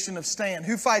continuation of stand.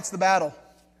 Who fights the battle?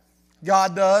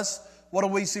 God does. What do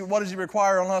we see? What does He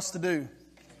require on us to do?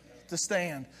 To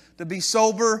stand. To be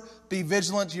sober, be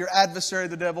vigilant. Your adversary,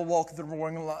 the devil, walketh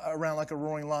around like a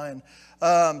roaring lion.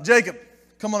 Jacob,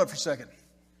 come on up for a second.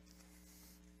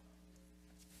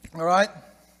 All right?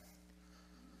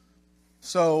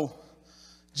 So,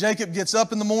 Jacob gets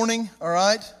up in the morning, all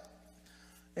right?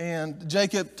 And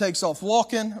Jacob takes off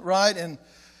walking, right? And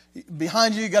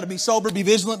behind you got to be sober, be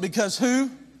vigilant, because who?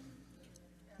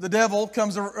 The devil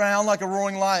comes around like a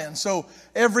roaring lion. So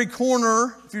every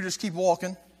corner, if you just keep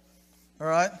walking, all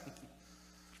right?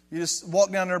 You just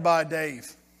walk down there by Dave,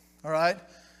 all right?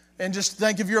 And just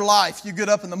think of your life. You get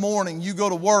up in the morning, you go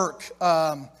to work,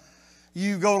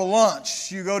 you go to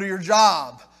lunch, you go to your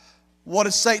job. What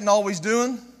is Satan always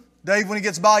doing? Dave, when he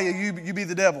gets by you, you be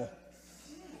the devil.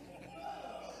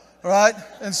 Right?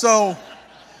 And so,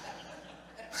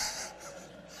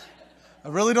 I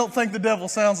really don't think the devil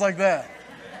sounds like that.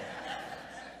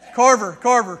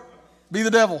 Carver, be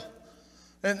the devil.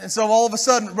 And so all of a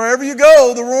sudden, wherever you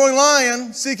go, the roaring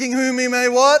lion, seeking whom he may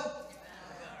what?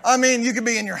 I mean, you could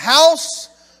be in your house.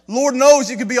 Lord knows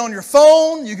you could be on your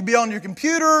phone. You could be on your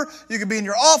computer. You could be in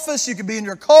your office. You could be in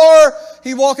your car.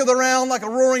 He walketh around like a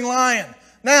roaring lion.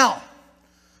 Now,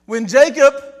 when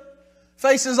Jacob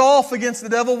faces off against the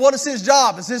devil, what is his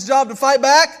job? Is his job to fight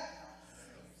back?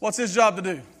 What's his job to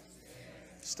do?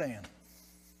 Stand.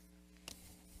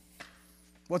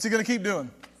 What's he going to keep doing?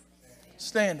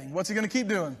 Standing. What's he going to keep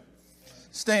doing?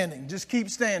 Standing. Just keep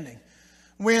standing.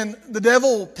 When the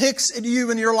devil picks at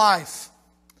you in your life,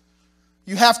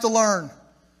 you have to learn.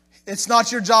 It's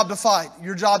not your job to fight.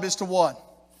 Your job is to what?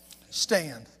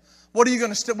 Stand. What are you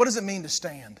going to? What does it mean to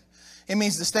stand? It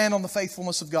means to stand on the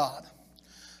faithfulness of God.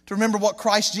 To remember what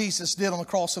Christ Jesus did on the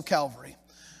cross of Calvary.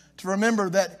 To remember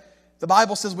that the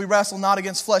Bible says we wrestle not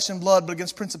against flesh and blood, but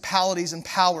against principalities and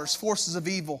powers, forces of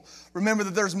evil. Remember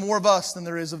that there's more of us than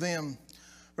there is of them.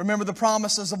 Remember the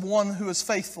promises of one who is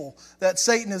faithful, that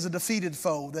Satan is a defeated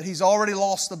foe, that he's already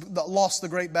lost the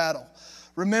great battle.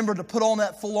 Remember to put on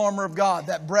that full armor of God,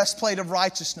 that breastplate of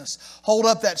righteousness. Hold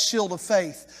up that shield of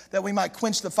faith, that we might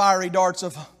quench the fiery darts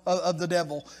of the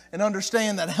devil. And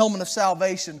understand that helmet of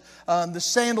salvation, the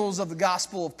sandals of the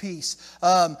gospel of peace.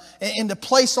 And to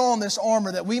place on this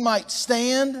armor that we might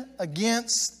stand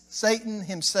against Satan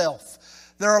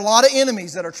himself. There are a lot of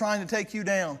enemies that are trying to take you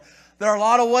down. There are a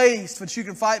lot of ways that you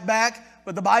can fight back.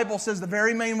 But the Bible says the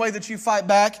very main way that you fight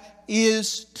back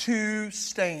is to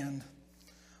stand.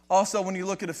 Also, when you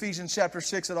look at Ephesians chapter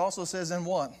 6, it also says, and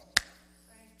what?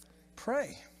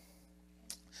 Pray.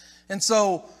 And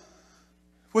so,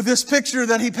 with this picture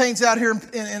that he paints out here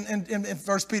in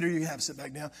 1 Peter, you can have to sit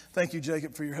back down. Thank you,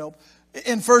 Jacob, for your help.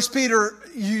 In 1 Peter,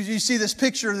 you see this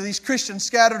picture of these Christians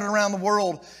scattered around the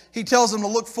world. He tells them to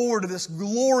look forward to this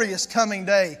glorious coming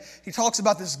day. He talks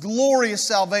about this glorious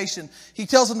salvation. He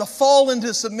tells them to fall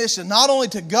into submission, not only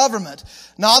to government,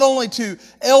 not only to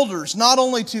elders, not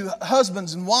only to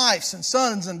husbands and wives and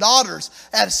sons and daughters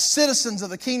as citizens of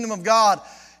the kingdom of God.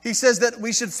 He says that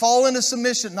we should fall into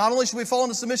submission. Not only should we fall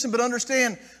into submission, but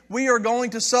understand we are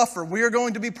going to suffer. We are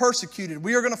going to be persecuted.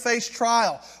 We are going to face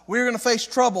trial. We are going to face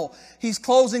trouble. He's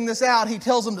closing this out. He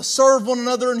tells them to serve one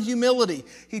another in humility.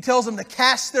 He tells them to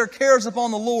cast their cares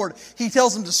upon the Lord. He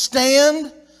tells them to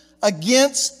stand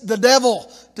against the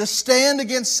devil, to stand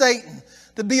against Satan,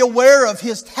 to be aware of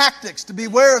his tactics, to be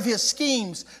aware of his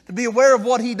schemes, to be aware of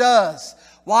what he does.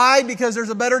 Why? Because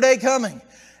there's a better day coming.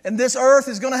 And this earth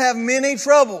is going to have many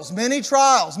troubles, many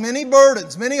trials, many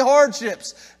burdens, many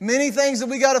hardships, many things that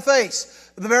we got to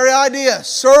face. But the very idea,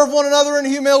 serve one another in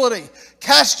humility,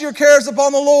 cast your cares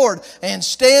upon the Lord, and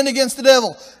stand against the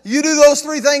devil. You do those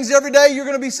three things every day, you're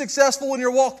going to be successful in your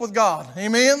walk with God.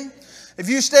 Amen? If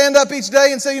you stand up each day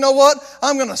and say, you know what?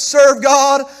 I'm going to serve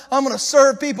God. I'm going to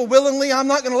serve people willingly. I'm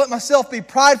not going to let myself be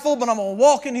prideful, but I'm going to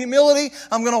walk in humility.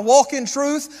 I'm going to walk in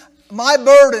truth. My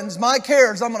burdens, my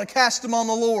cares, I'm going to cast them on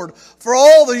the Lord. For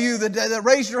all of you that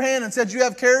raised your hand and said you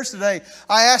have cares today,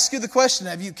 I ask you the question,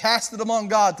 have you casted them on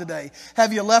God today?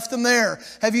 Have you left them there?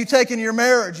 Have you taken your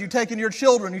marriage? You taken your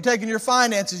children? You taken your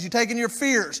finances? You taken your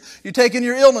fears? You taken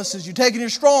your illnesses? You taken your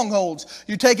strongholds?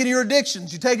 You taken your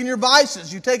addictions? You taken your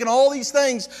vices? You taken all these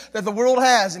things that the world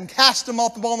has and cast them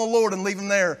off upon the Lord and leave them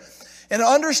there. And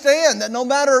understand that no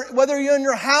matter whether you're in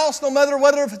your house, no matter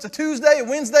whether if it's a Tuesday, a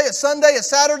Wednesday, a Sunday, a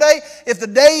Saturday, if the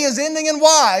day is ending in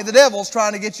Y, the devil's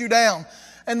trying to get you down.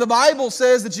 And the Bible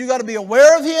says that you got to be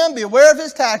aware of him, be aware of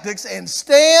his tactics, and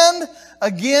stand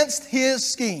against his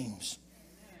schemes.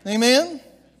 Amen?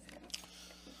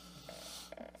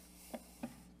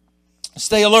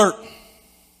 Stay alert.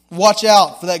 Watch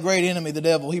out for that great enemy, the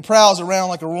devil. He prowls around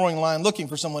like a roaring lion looking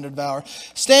for someone to devour.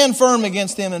 Stand firm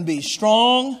against him and be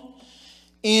strong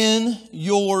in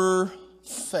your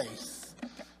faith.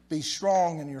 Be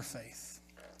strong in your faith.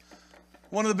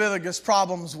 One of the biggest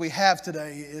problems we have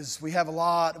today is we have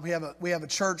a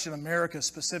church in America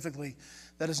specifically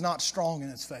that is not strong in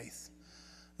its faith.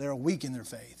 They're weak in their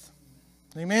faith.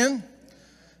 Amen?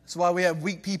 That's why we have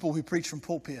weak people who preach from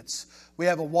pulpits. We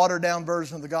have a watered down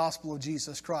version of the gospel of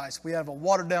Jesus Christ. We have a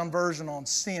watered down version on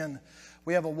sin.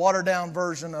 We have a watered down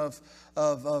version of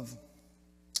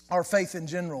our faith in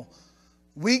general.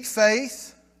 Weak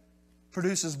faith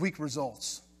produces weak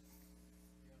results.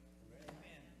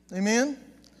 Amen?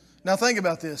 Now think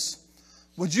about this.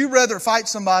 Would you rather fight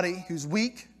somebody who's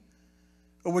weak,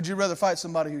 or would you rather fight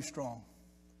somebody who's strong?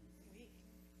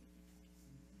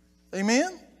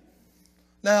 Amen?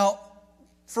 Now,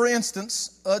 for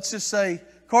instance, let's just say,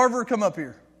 Carver, come up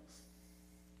here.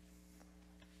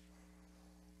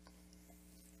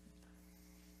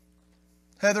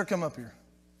 Heather, come up here.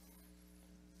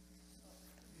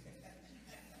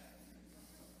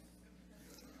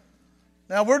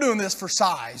 Now, we're doing this for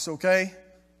size, okay?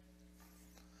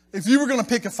 If you were going to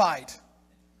pick a fight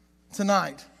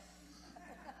tonight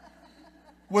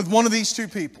with one of these two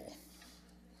people,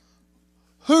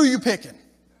 who are you picking?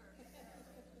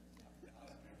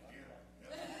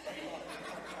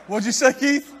 What'd you say,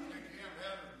 Keith?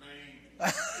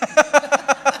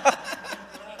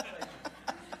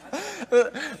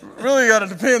 Really got it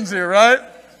depends here, right?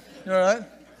 All right.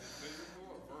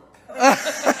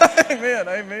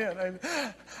 Amen.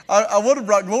 I would have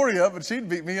brought Gloria up, but she'd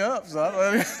beat me up.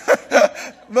 So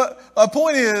but my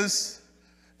point is,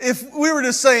 if we were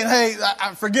just saying, hey,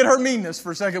 I forget her meanness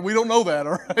for a second. We don't know that,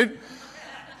 all right?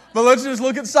 But let's just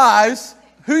look at size.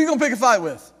 Who are you going to pick a fight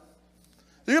with?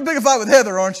 You're going to pick a fight with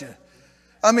Heather, aren't you?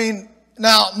 I mean,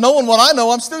 now, knowing what I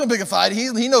know, I'm still going to pick a fight.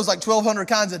 He knows like 1,200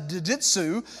 kinds of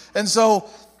jiu-jitsu. And so,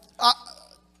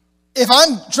 if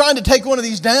I'm trying to take one of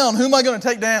these down, who am I going to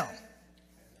take down?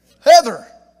 Heather.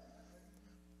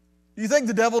 You think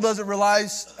the devil doesn't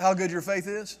realize how good your faith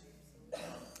is?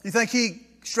 You think he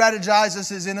strategizes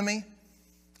his enemy?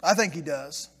 I think he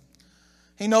does.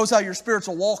 He knows how your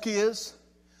spiritual walk is.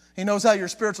 He knows how your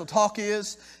spiritual talk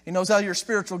is. He knows how your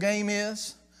spiritual game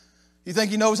is. You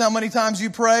think he knows how many times you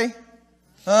pray?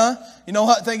 Huh?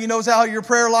 Think he knows how your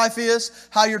prayer life is?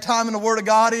 How your time in the Word of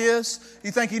God is? You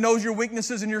think he knows your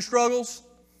weaknesses and your struggles?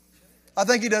 I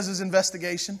think he does his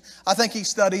investigation. I think he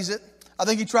studies it. I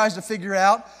think he tries to figure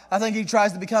out. I think he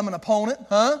tries to become an opponent.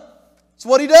 Huh? It's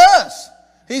what he does.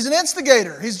 He's an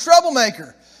instigator. He's a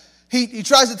troublemaker. He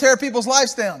tries to tear people's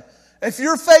lives down. If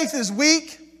your faith is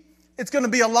weak, it's going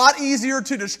to be a lot easier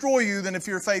to destroy you than if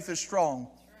your faith is strong.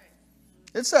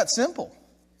 It's that simple.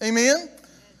 Amen?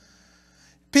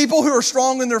 People who are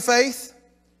strong in their faith,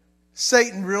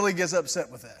 Satan really gets upset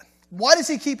with that. Why does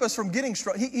he keep us from getting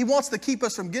strong? He wants to keep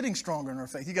us from getting stronger in our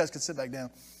faith. You guys can sit back down.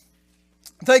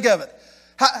 Think of it.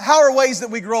 How are ways that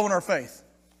we grow in our faith?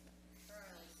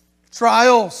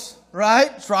 Trials, right?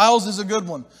 Trials is a good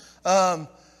one.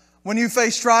 When you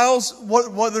face trials,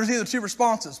 there's either two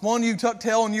responses. One, you tuck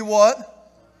tail and you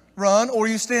what? Run. Or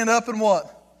you stand up and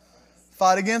what?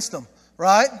 Fight against them,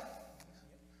 right?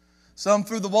 Some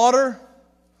through the water,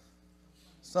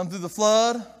 some through the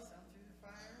flood,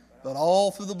 but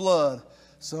all through the blood.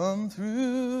 Some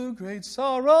through great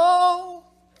sorrow.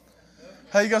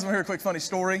 Hey, you guys want to hear a quick funny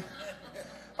story?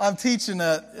 I'm teaching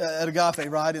at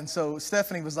Agape, right? And so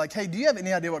Stephanie was like, hey, do you have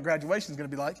any idea what graduation is going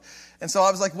to be like? And so I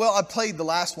was like, well, I played the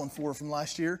last one for her from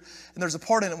last year. And there's a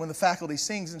part in it when the faculty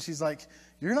sings. And she's like,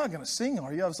 you're not going to sing,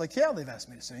 are you? I was like, yeah, they've asked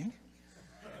me to sing.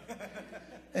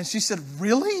 And she said,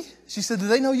 really? She said, do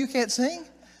they know you can't sing?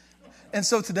 And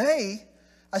so today,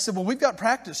 I said, well, we've got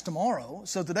practice tomorrow.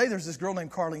 So today there's this girl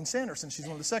named Carlene Sanderson. She's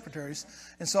one of the secretaries.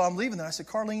 And so I'm leaving there. I said,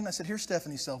 Carlene, I said, here's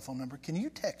Stephanie's cell phone number. Can you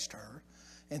text her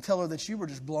and tell her that you were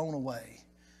just blown away?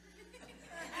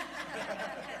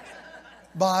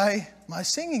 by my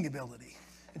singing ability.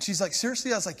 And she's like,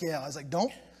 seriously? I was like, yeah. I was like,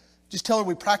 don't. Just tell her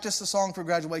we practiced the song for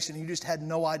graduation. And you just had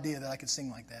no idea that I could sing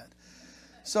like that.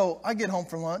 So I get home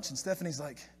from lunch and Stephanie's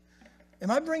like, am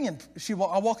I bringing,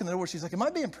 I walk in the door, she's like, am I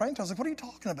being pranked? I was like, what are you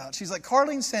talking about? She's like,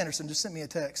 Carlene Sanderson just sent me a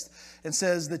text and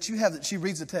says that she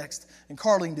reads the text, and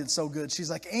Carlene did so good.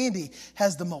 She's like, Andy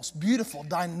has the most beautiful,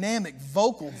 dynamic,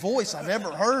 vocal voice I've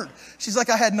ever heard. She's like,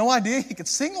 I had no idea he could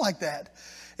sing like that.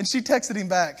 And she texted him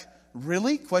back,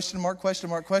 really? Question mark, question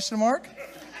mark, question mark.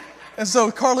 And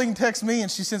so Carlene texts me and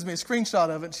she sends me a screenshot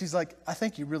of it. And she's like, I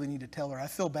think you really need to tell her. I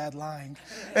feel bad lying.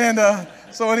 And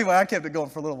so anyway, I kept it going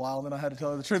for a little while and then I had to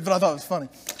tell her the truth. But I thought it was funny.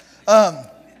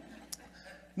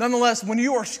 Nonetheless, when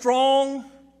you are strong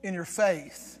in your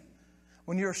faith,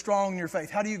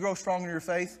 how do you grow strong in your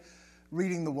faith?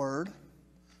 Reading the Word,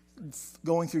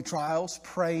 going through trials,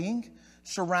 praying,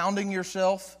 surrounding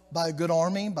yourself by a good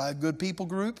army, by a good people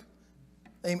group,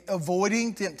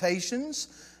 avoiding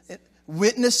temptations,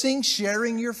 witnessing,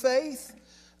 sharing your faith.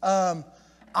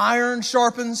 Iron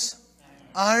sharpens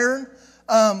iron.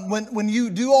 When you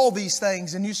do all these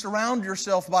things and you surround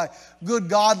yourself by good,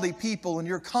 godly people and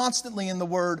you're constantly in the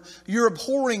Word, you're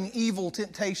abhorring evil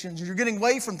temptations. You're getting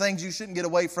away from things you shouldn't get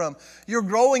away from. You're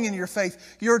growing in your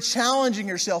faith. You're challenging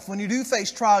yourself. When you do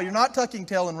face trial, you're not tucking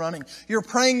tail and running. You're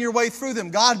praying your way through them.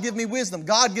 God, give me wisdom.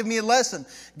 God, give me a lesson.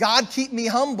 God, keep me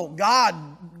humble. God,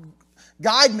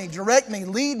 guide me, direct me,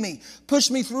 lead me, push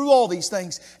me through all these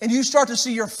things. And you start to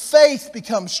see your faith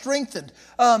become strengthened.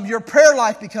 Your prayer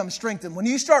life becomes strengthened. When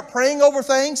you start praying over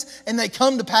things and they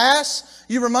come to pass,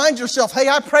 you remind yourself, hey,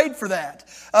 I prayed for that.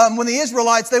 When the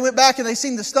Israelites, they went back and they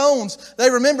seen the stones, they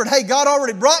remembered, hey, God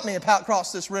already brought me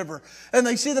across this river. And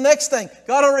they see the next thing,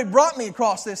 God already brought me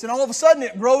across this. And all of a sudden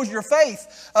it grows your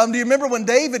faith. Do you remember when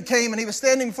David came and he was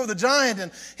standing before the giant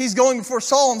and he's going before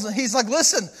Saul and he's like,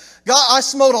 listen, God, I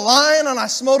smote a lion and I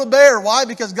smote a bear. Why?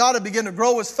 Because God had begun to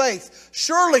grow his faith.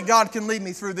 Surely God can lead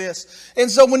me through this. And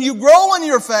so when you grow in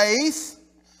your faith,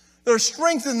 there's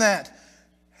strength in that.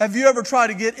 Have you ever tried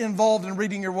to get involved in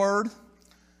reading your Word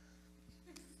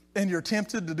and you're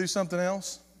tempted to do something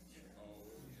else?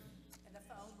 And the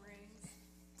phone rings.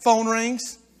 Phone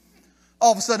rings.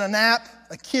 All of a sudden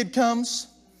a kid comes.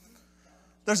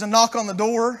 There's a knock on the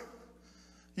door.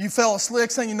 You fell asleep,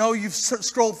 next thing you know, you've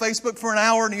scrolled Facebook for an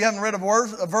hour and you haven't read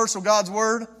a verse of God's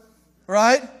Word,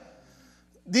 right?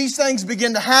 These things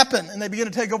begin to happen and they begin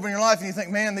to take over in your life and you think,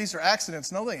 man, these are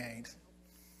accidents. No, they ain't.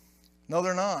 No,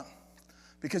 they're not.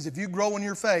 Because if you grow in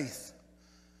your faith,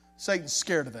 Satan's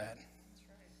scared of that.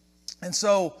 And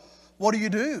so, what do you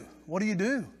do? What do you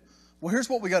do? Well, here's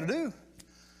what we got to do.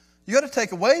 You got to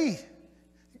take away.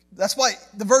 That's why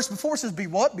the verse before says, be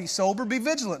what? Be sober, be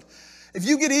vigilant. If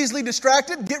you get easily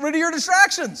distracted, get rid of your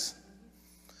distractions.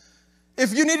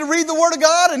 If you need to read the Word of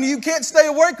God and you can't stay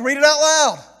awake, read it out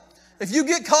loud. If you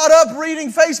get caught up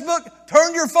reading Facebook,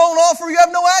 turn your phone off or you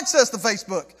have no access to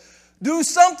Facebook. Do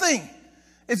something.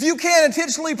 If you can't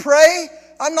intentionally pray,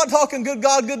 I'm not talking good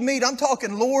God, good meat. I'm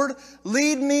talking, Lord,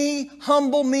 lead me,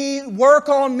 humble me, work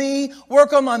on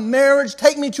my marriage,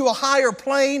 take me to a higher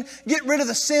plane, get rid of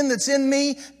the sin that's in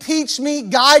me, teach me,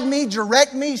 guide me,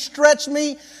 direct me, stretch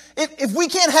me. If we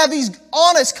can't have these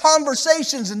honest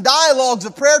conversations and dialogues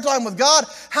of prayer time with God,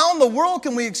 how in the world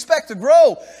can we expect to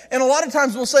grow? And a lot of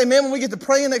times we'll say, man, when we get to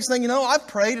praying, next thing you know, I've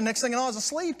prayed, and next thing you know, I was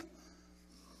asleep.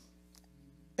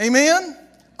 Amen?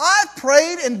 I've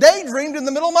prayed and daydreamed in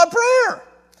the middle of my prayer.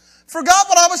 Forgot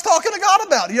what I was talking to God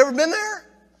about. You ever been there?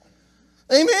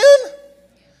 Amen?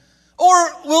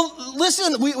 Or, well,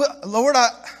 listen, Lord,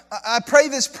 I pray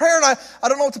this prayer and I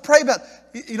don't know what to pray about.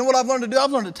 You know what I've learned to do?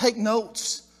 I've learned to take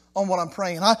notes on what I'm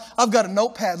praying. I've got a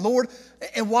notepad, Lord.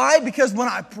 And why? Because when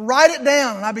I write it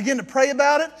down and I begin to pray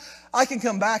about it, I can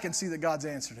come back and see that God's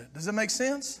answered it. Does that make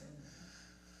sense?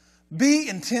 Be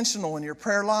intentional in your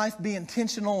prayer life. Be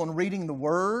intentional in reading the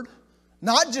Word.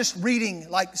 Not just reading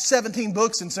like 17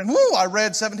 books and saying, whoo, I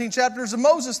read 17 chapters of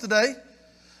Moses today.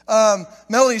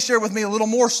 Melanie shared with me a little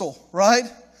morsel, right?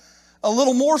 A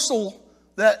little morsel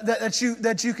that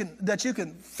you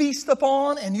can feast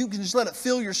upon and you can just let it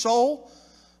fill your soul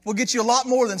will get you a lot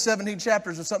more than 17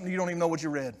 chapters of something you don't even know what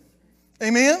you read.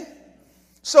 Amen?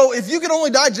 So if you can only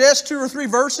digest 2 or 3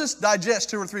 verses, digest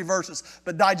 2 or 3 verses,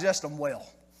 but digest them well.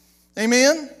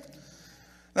 Amen?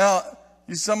 Now,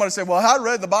 somebody say, well, I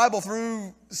read the Bible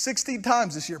through 16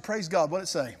 times this year. Praise God. What did it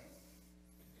say?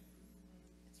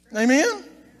 Amen?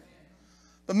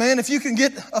 But man, if you can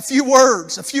get a few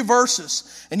words, a few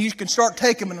verses, and you can start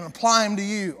taking them and apply them to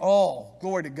you, oh,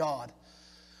 glory to God.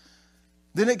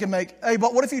 Then it can make, hey,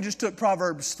 but what if you just took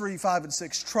Proverbs 3, 5, and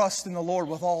 6? Trust in the Lord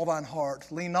with all thine heart.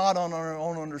 Lean not on our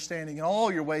own understanding. In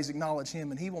all your ways acknowledge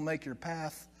Him, and He will make your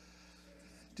path.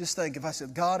 Just think, if I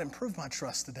said, God, improve my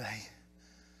trust today.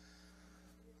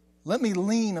 Let me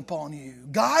lean upon You.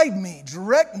 Guide me,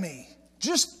 direct me.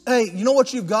 Just, hey, you know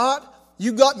what you've got?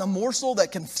 You've gotten a morsel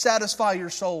that can satisfy your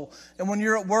soul. And when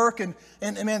you're at work and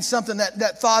man, something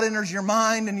that thought enters your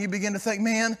mind and you begin to think,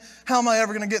 man, how am I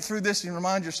ever going to get through this? And you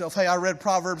remind yourself, hey, I read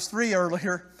Proverbs 3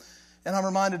 earlier, and I'm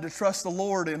reminded to trust the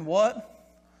Lord in what?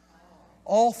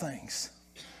 All things.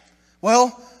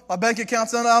 Well, my bank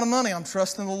account's not out of money. I'm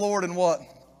trusting the Lord in what?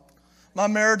 My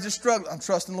marriage is struggling. I'm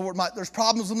trusting the Lord. There's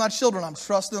problems with my children. I'm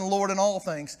trusting the Lord in all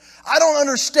things. I don't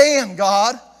understand,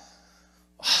 God.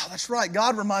 Oh, that's right.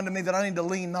 God reminded me that I need to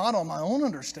lean not on my own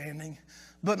understanding,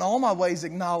 but in all my ways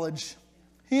acknowledge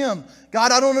Him.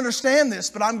 God, I don't understand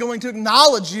this, but I'm going to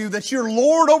acknowledge You that You're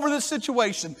Lord over this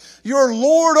situation. You're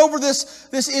Lord over this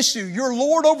issue. You're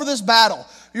Lord over this battle.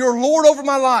 You're Lord over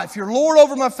my life. You're Lord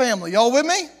over my family. Y'all with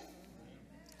me?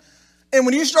 And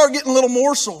when you start getting little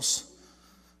morsels,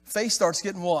 faith starts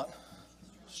getting what?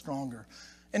 Stronger.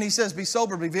 And He says, be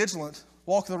sober, be vigilant.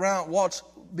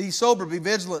 Be sober, be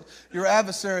vigilant. Your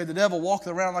adversary, the devil, walketh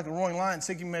around like a roaring lion,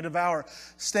 seeking whom he may devour.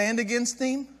 Stand against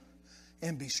him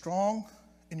and be strong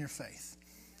in your faith.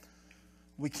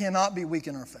 We cannot be weak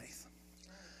in our faith.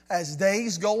 As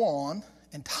days go on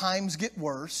and times get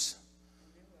worse,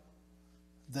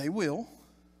 they will.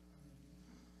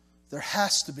 There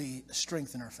has to be a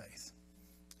strength in our faith.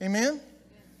 Amen?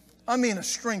 I mean a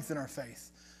strength in our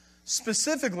faith.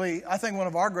 Specifically, I think one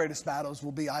of our greatest battles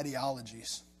will be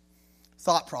ideologies.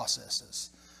 Thought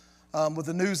processes. With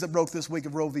the news that broke this week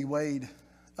of Roe v. Wade,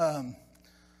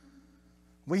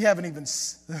 we haven't even,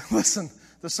 listen,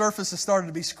 the surface has started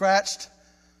to be scratched.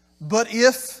 But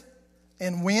if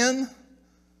and when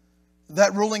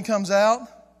that ruling comes out,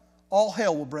 all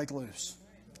hell will break loose.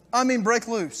 I mean break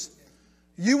loose.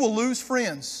 You will lose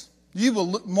friends. You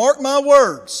will, mark my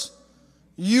words,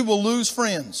 you will lose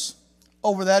friends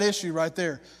over that issue right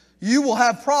there. You will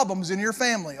have problems in your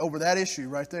family over that issue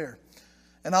right there.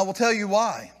 And I will tell you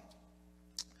why.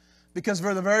 Because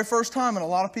for the very first time in a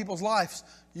lot of people's lives,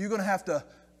 you're going to have to,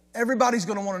 everybody's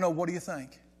going to want to know, what do you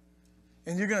think?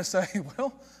 And you're going to say,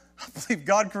 well, I believe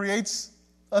God creates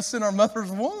us in our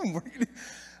mother's womb.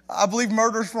 I believe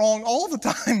murder's wrong all the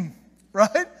time,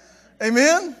 right?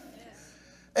 Amen?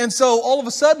 And so all of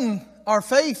a sudden, our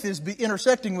faith is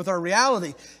intersecting with our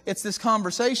reality. It's this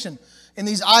conversation and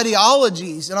these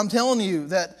ideologies. And I'm telling you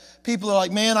that people are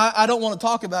like, man, I don't want to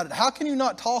talk about it. How can you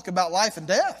not talk about life and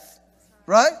death?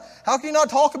 Right? How can you not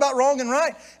talk about wrong and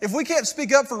right? If we can't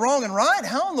speak up for wrong and right,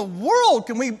 how in the world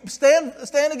can we stand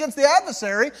against the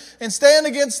adversary and stand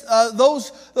against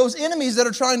those enemies that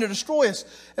are trying to destroy us?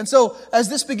 And so as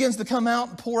this begins to come out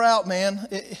and pour out, man,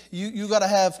 there's got to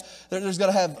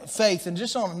have faith. And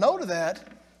just on a note of that,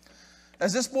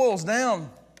 as this boils down,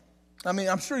 I mean,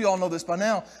 I'm sure you all know this by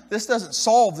now, this doesn't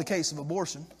solve the case of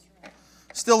abortion.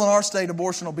 Still in our state,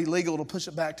 abortion will be legal. It'll push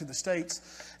it back to the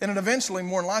states. And it eventually,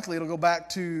 more than likely, it'll go back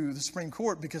to the Supreme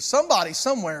Court because somebody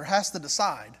somewhere has to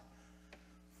decide.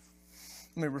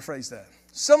 Let me rephrase that.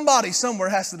 Somebody somewhere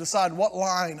has to decide what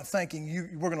line of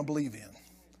thinking we're going to believe in.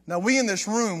 Now, we in this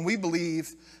room, we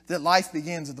believe that life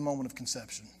begins at the moment of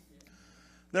conception.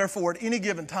 Therefore, at any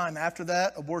given time after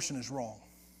that, abortion is wrong.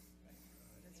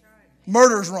 That's right.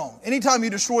 Murder is wrong. Anytime you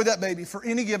destroy that baby for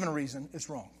any given reason, it's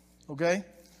wrong. Okay?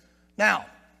 Now,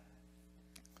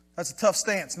 that's a tough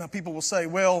stance. Now, people will say,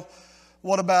 well,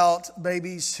 what about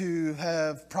babies who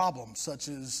have problems such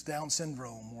as Down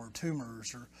syndrome or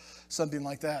tumors or something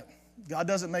like that? God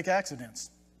doesn't make accidents.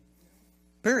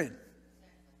 Period.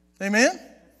 Amen?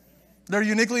 They're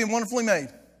uniquely and wonderfully made.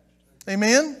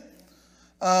 Amen?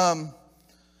 And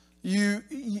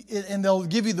they'll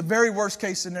give you the very worst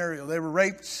case scenario. They were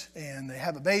raped and they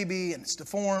have a baby and it's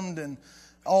deformed and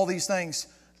all these things.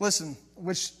 Listen,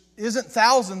 which isn't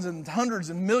thousands and hundreds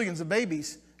and millions of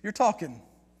babies. You're talking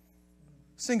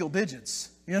single digits.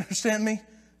 You understand me?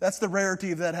 That's the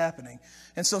rarity of that happening.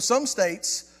 And so some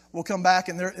states will come back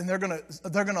and they're going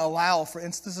to allow for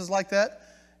instances like that.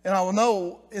 And I will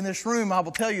know in this room, I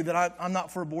will tell you that I'm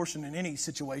not for abortion in any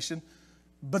situation.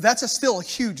 But that's still a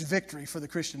huge victory for the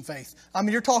Christian faith. I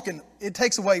mean, you're talking, it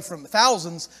takes away from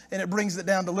thousands and it brings it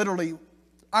down to literally,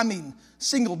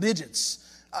 single digits.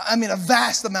 A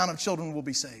vast amount of children will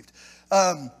be saved.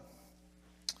 And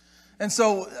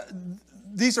so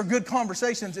these are good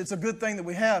conversations. It's a good thing that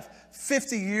we have.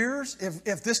 50 years,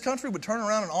 if this country would turn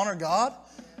around and honor God,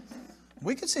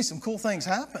 we could see some cool things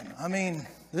happen.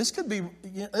 This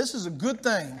is a good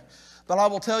thing. But I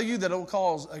will tell you that it will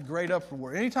cause a great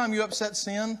uproar. Anytime you upset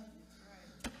sin,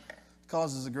 it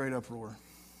causes a great uproar.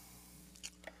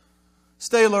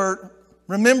 Stay alert.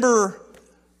 Remember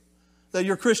that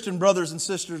your Christian brothers and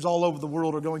sisters all over the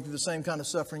world are going through the same kind of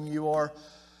suffering you are.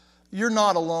 You're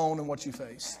not alone in what you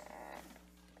face.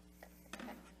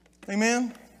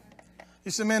 Amen?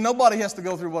 You say, man, nobody has to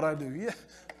go through what I do.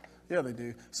 Yeah, they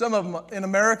do. Some of them in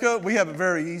America, we have it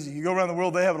very easy. You go around the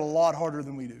world, they have it a lot harder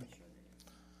than we do.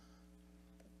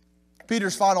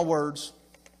 Peter's final words.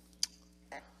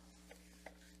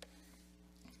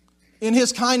 In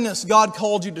His kindness, God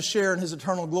called you to share in His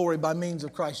eternal glory by means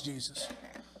of Christ Jesus.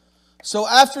 So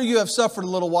after you have suffered a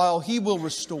little while, He will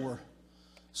restore,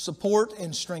 support,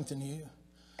 and strengthen you.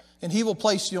 And He will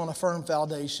place you on a firm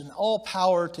foundation. All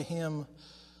power to Him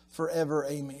forever.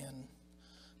 Amen.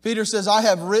 Peter says, I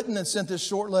have written and sent this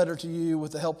short letter to you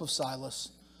with the help of Silas,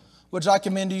 which I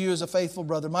commend to you as a faithful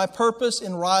brother. My purpose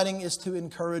in writing is to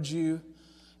encourage you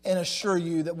and assure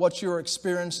you that what you are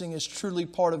experiencing is truly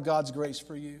part of God's grace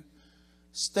for you.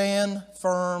 Stand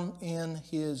firm in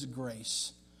His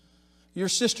grace. Your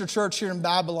sister church here in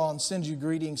Babylon sends you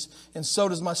greetings, and so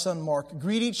does my son Mark.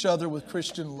 Greet each other with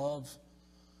Christian love.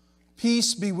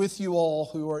 Peace be with you all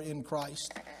who are in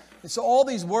Christ. And so all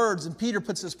these words, and Peter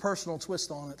puts his personal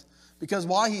twist on it, because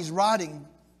while he's writing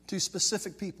to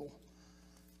specific people,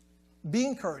 be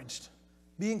encouraged,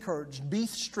 be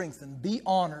strengthened, be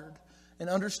honored, and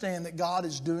understand that God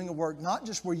is doing a work not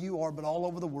just where you are, but all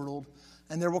over the world.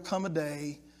 And there will come a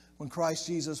day when Christ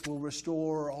Jesus will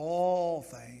restore all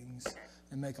things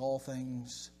and make all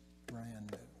things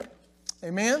brand new.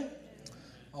 Amen?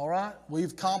 All right.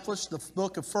 We've accomplished the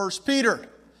book of 1 Peter.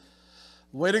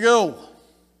 Way to go.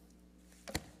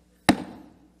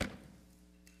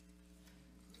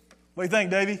 What do you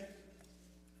think, Davey?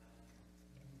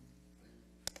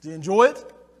 Do you enjoy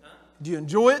it? Do you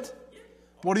enjoy it?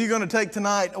 What are you going to take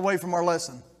tonight away from our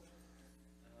lesson?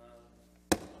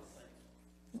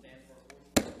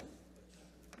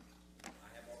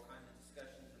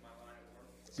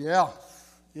 Yeah,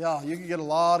 you can get a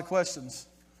lot of questions.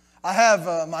 I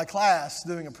have my class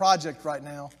doing a project right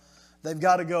now. They've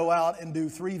got to go out and do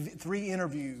three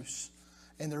interviews,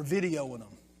 and they're videoing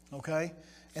them, okay?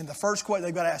 And the first question,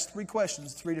 they've got to ask 3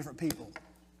 questions to 3 different people.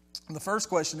 And the first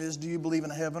question is, do you believe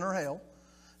in a heaven or hell?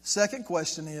 Second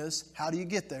question is, how do you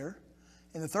get there?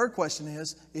 And the third question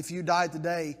is, if you died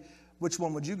today, which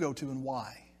one would you go to and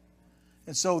why?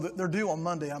 And so they're due on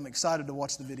Monday. I'm excited to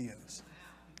watch the videos.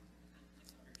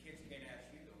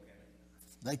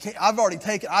 They can't. I've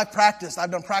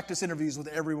done practice interviews with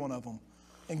every one of them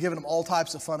and given them all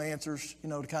types of fun answers,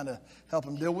 to kind of help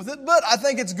them deal with it. But I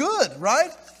think it's good, right?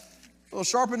 It'll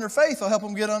sharpen their faith. It'll help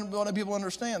them get on what people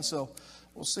understand. So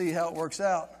we'll see how it works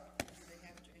out. Do they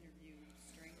have to interview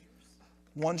strangers?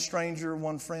 1 stranger,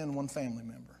 1 friend, 1 family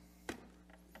member.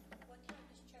 What time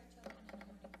is church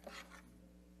open?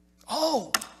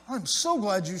 Oh, I'm so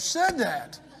glad you said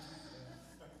that.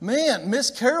 Man,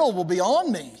 Miss Carol will be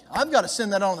on me. I've got to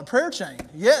send that on the prayer chain.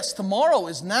 Yes, tomorrow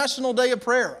is National Day of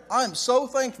Prayer. I'm so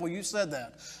thankful you said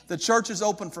that. The church is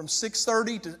open from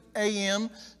 6:30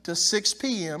 a.m. to 6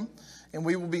 p.m., and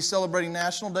we will be celebrating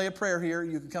National Day of Prayer here.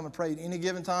 You can come and pray at any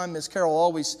given time. Miss Carol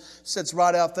always sits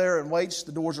right out there and waits.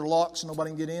 The doors are locked so nobody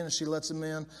can get in, and she lets them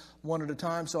in one at a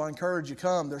time. So I encourage you,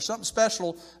 come. There's something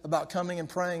special about coming and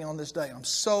praying on this day. I'm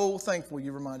so thankful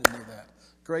you reminded me of that.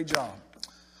 Great job.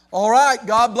 All right,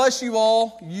 God bless you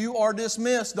all. You are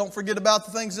dismissed. Don't forget about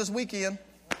the things this weekend.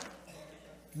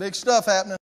 Big stuff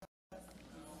happening.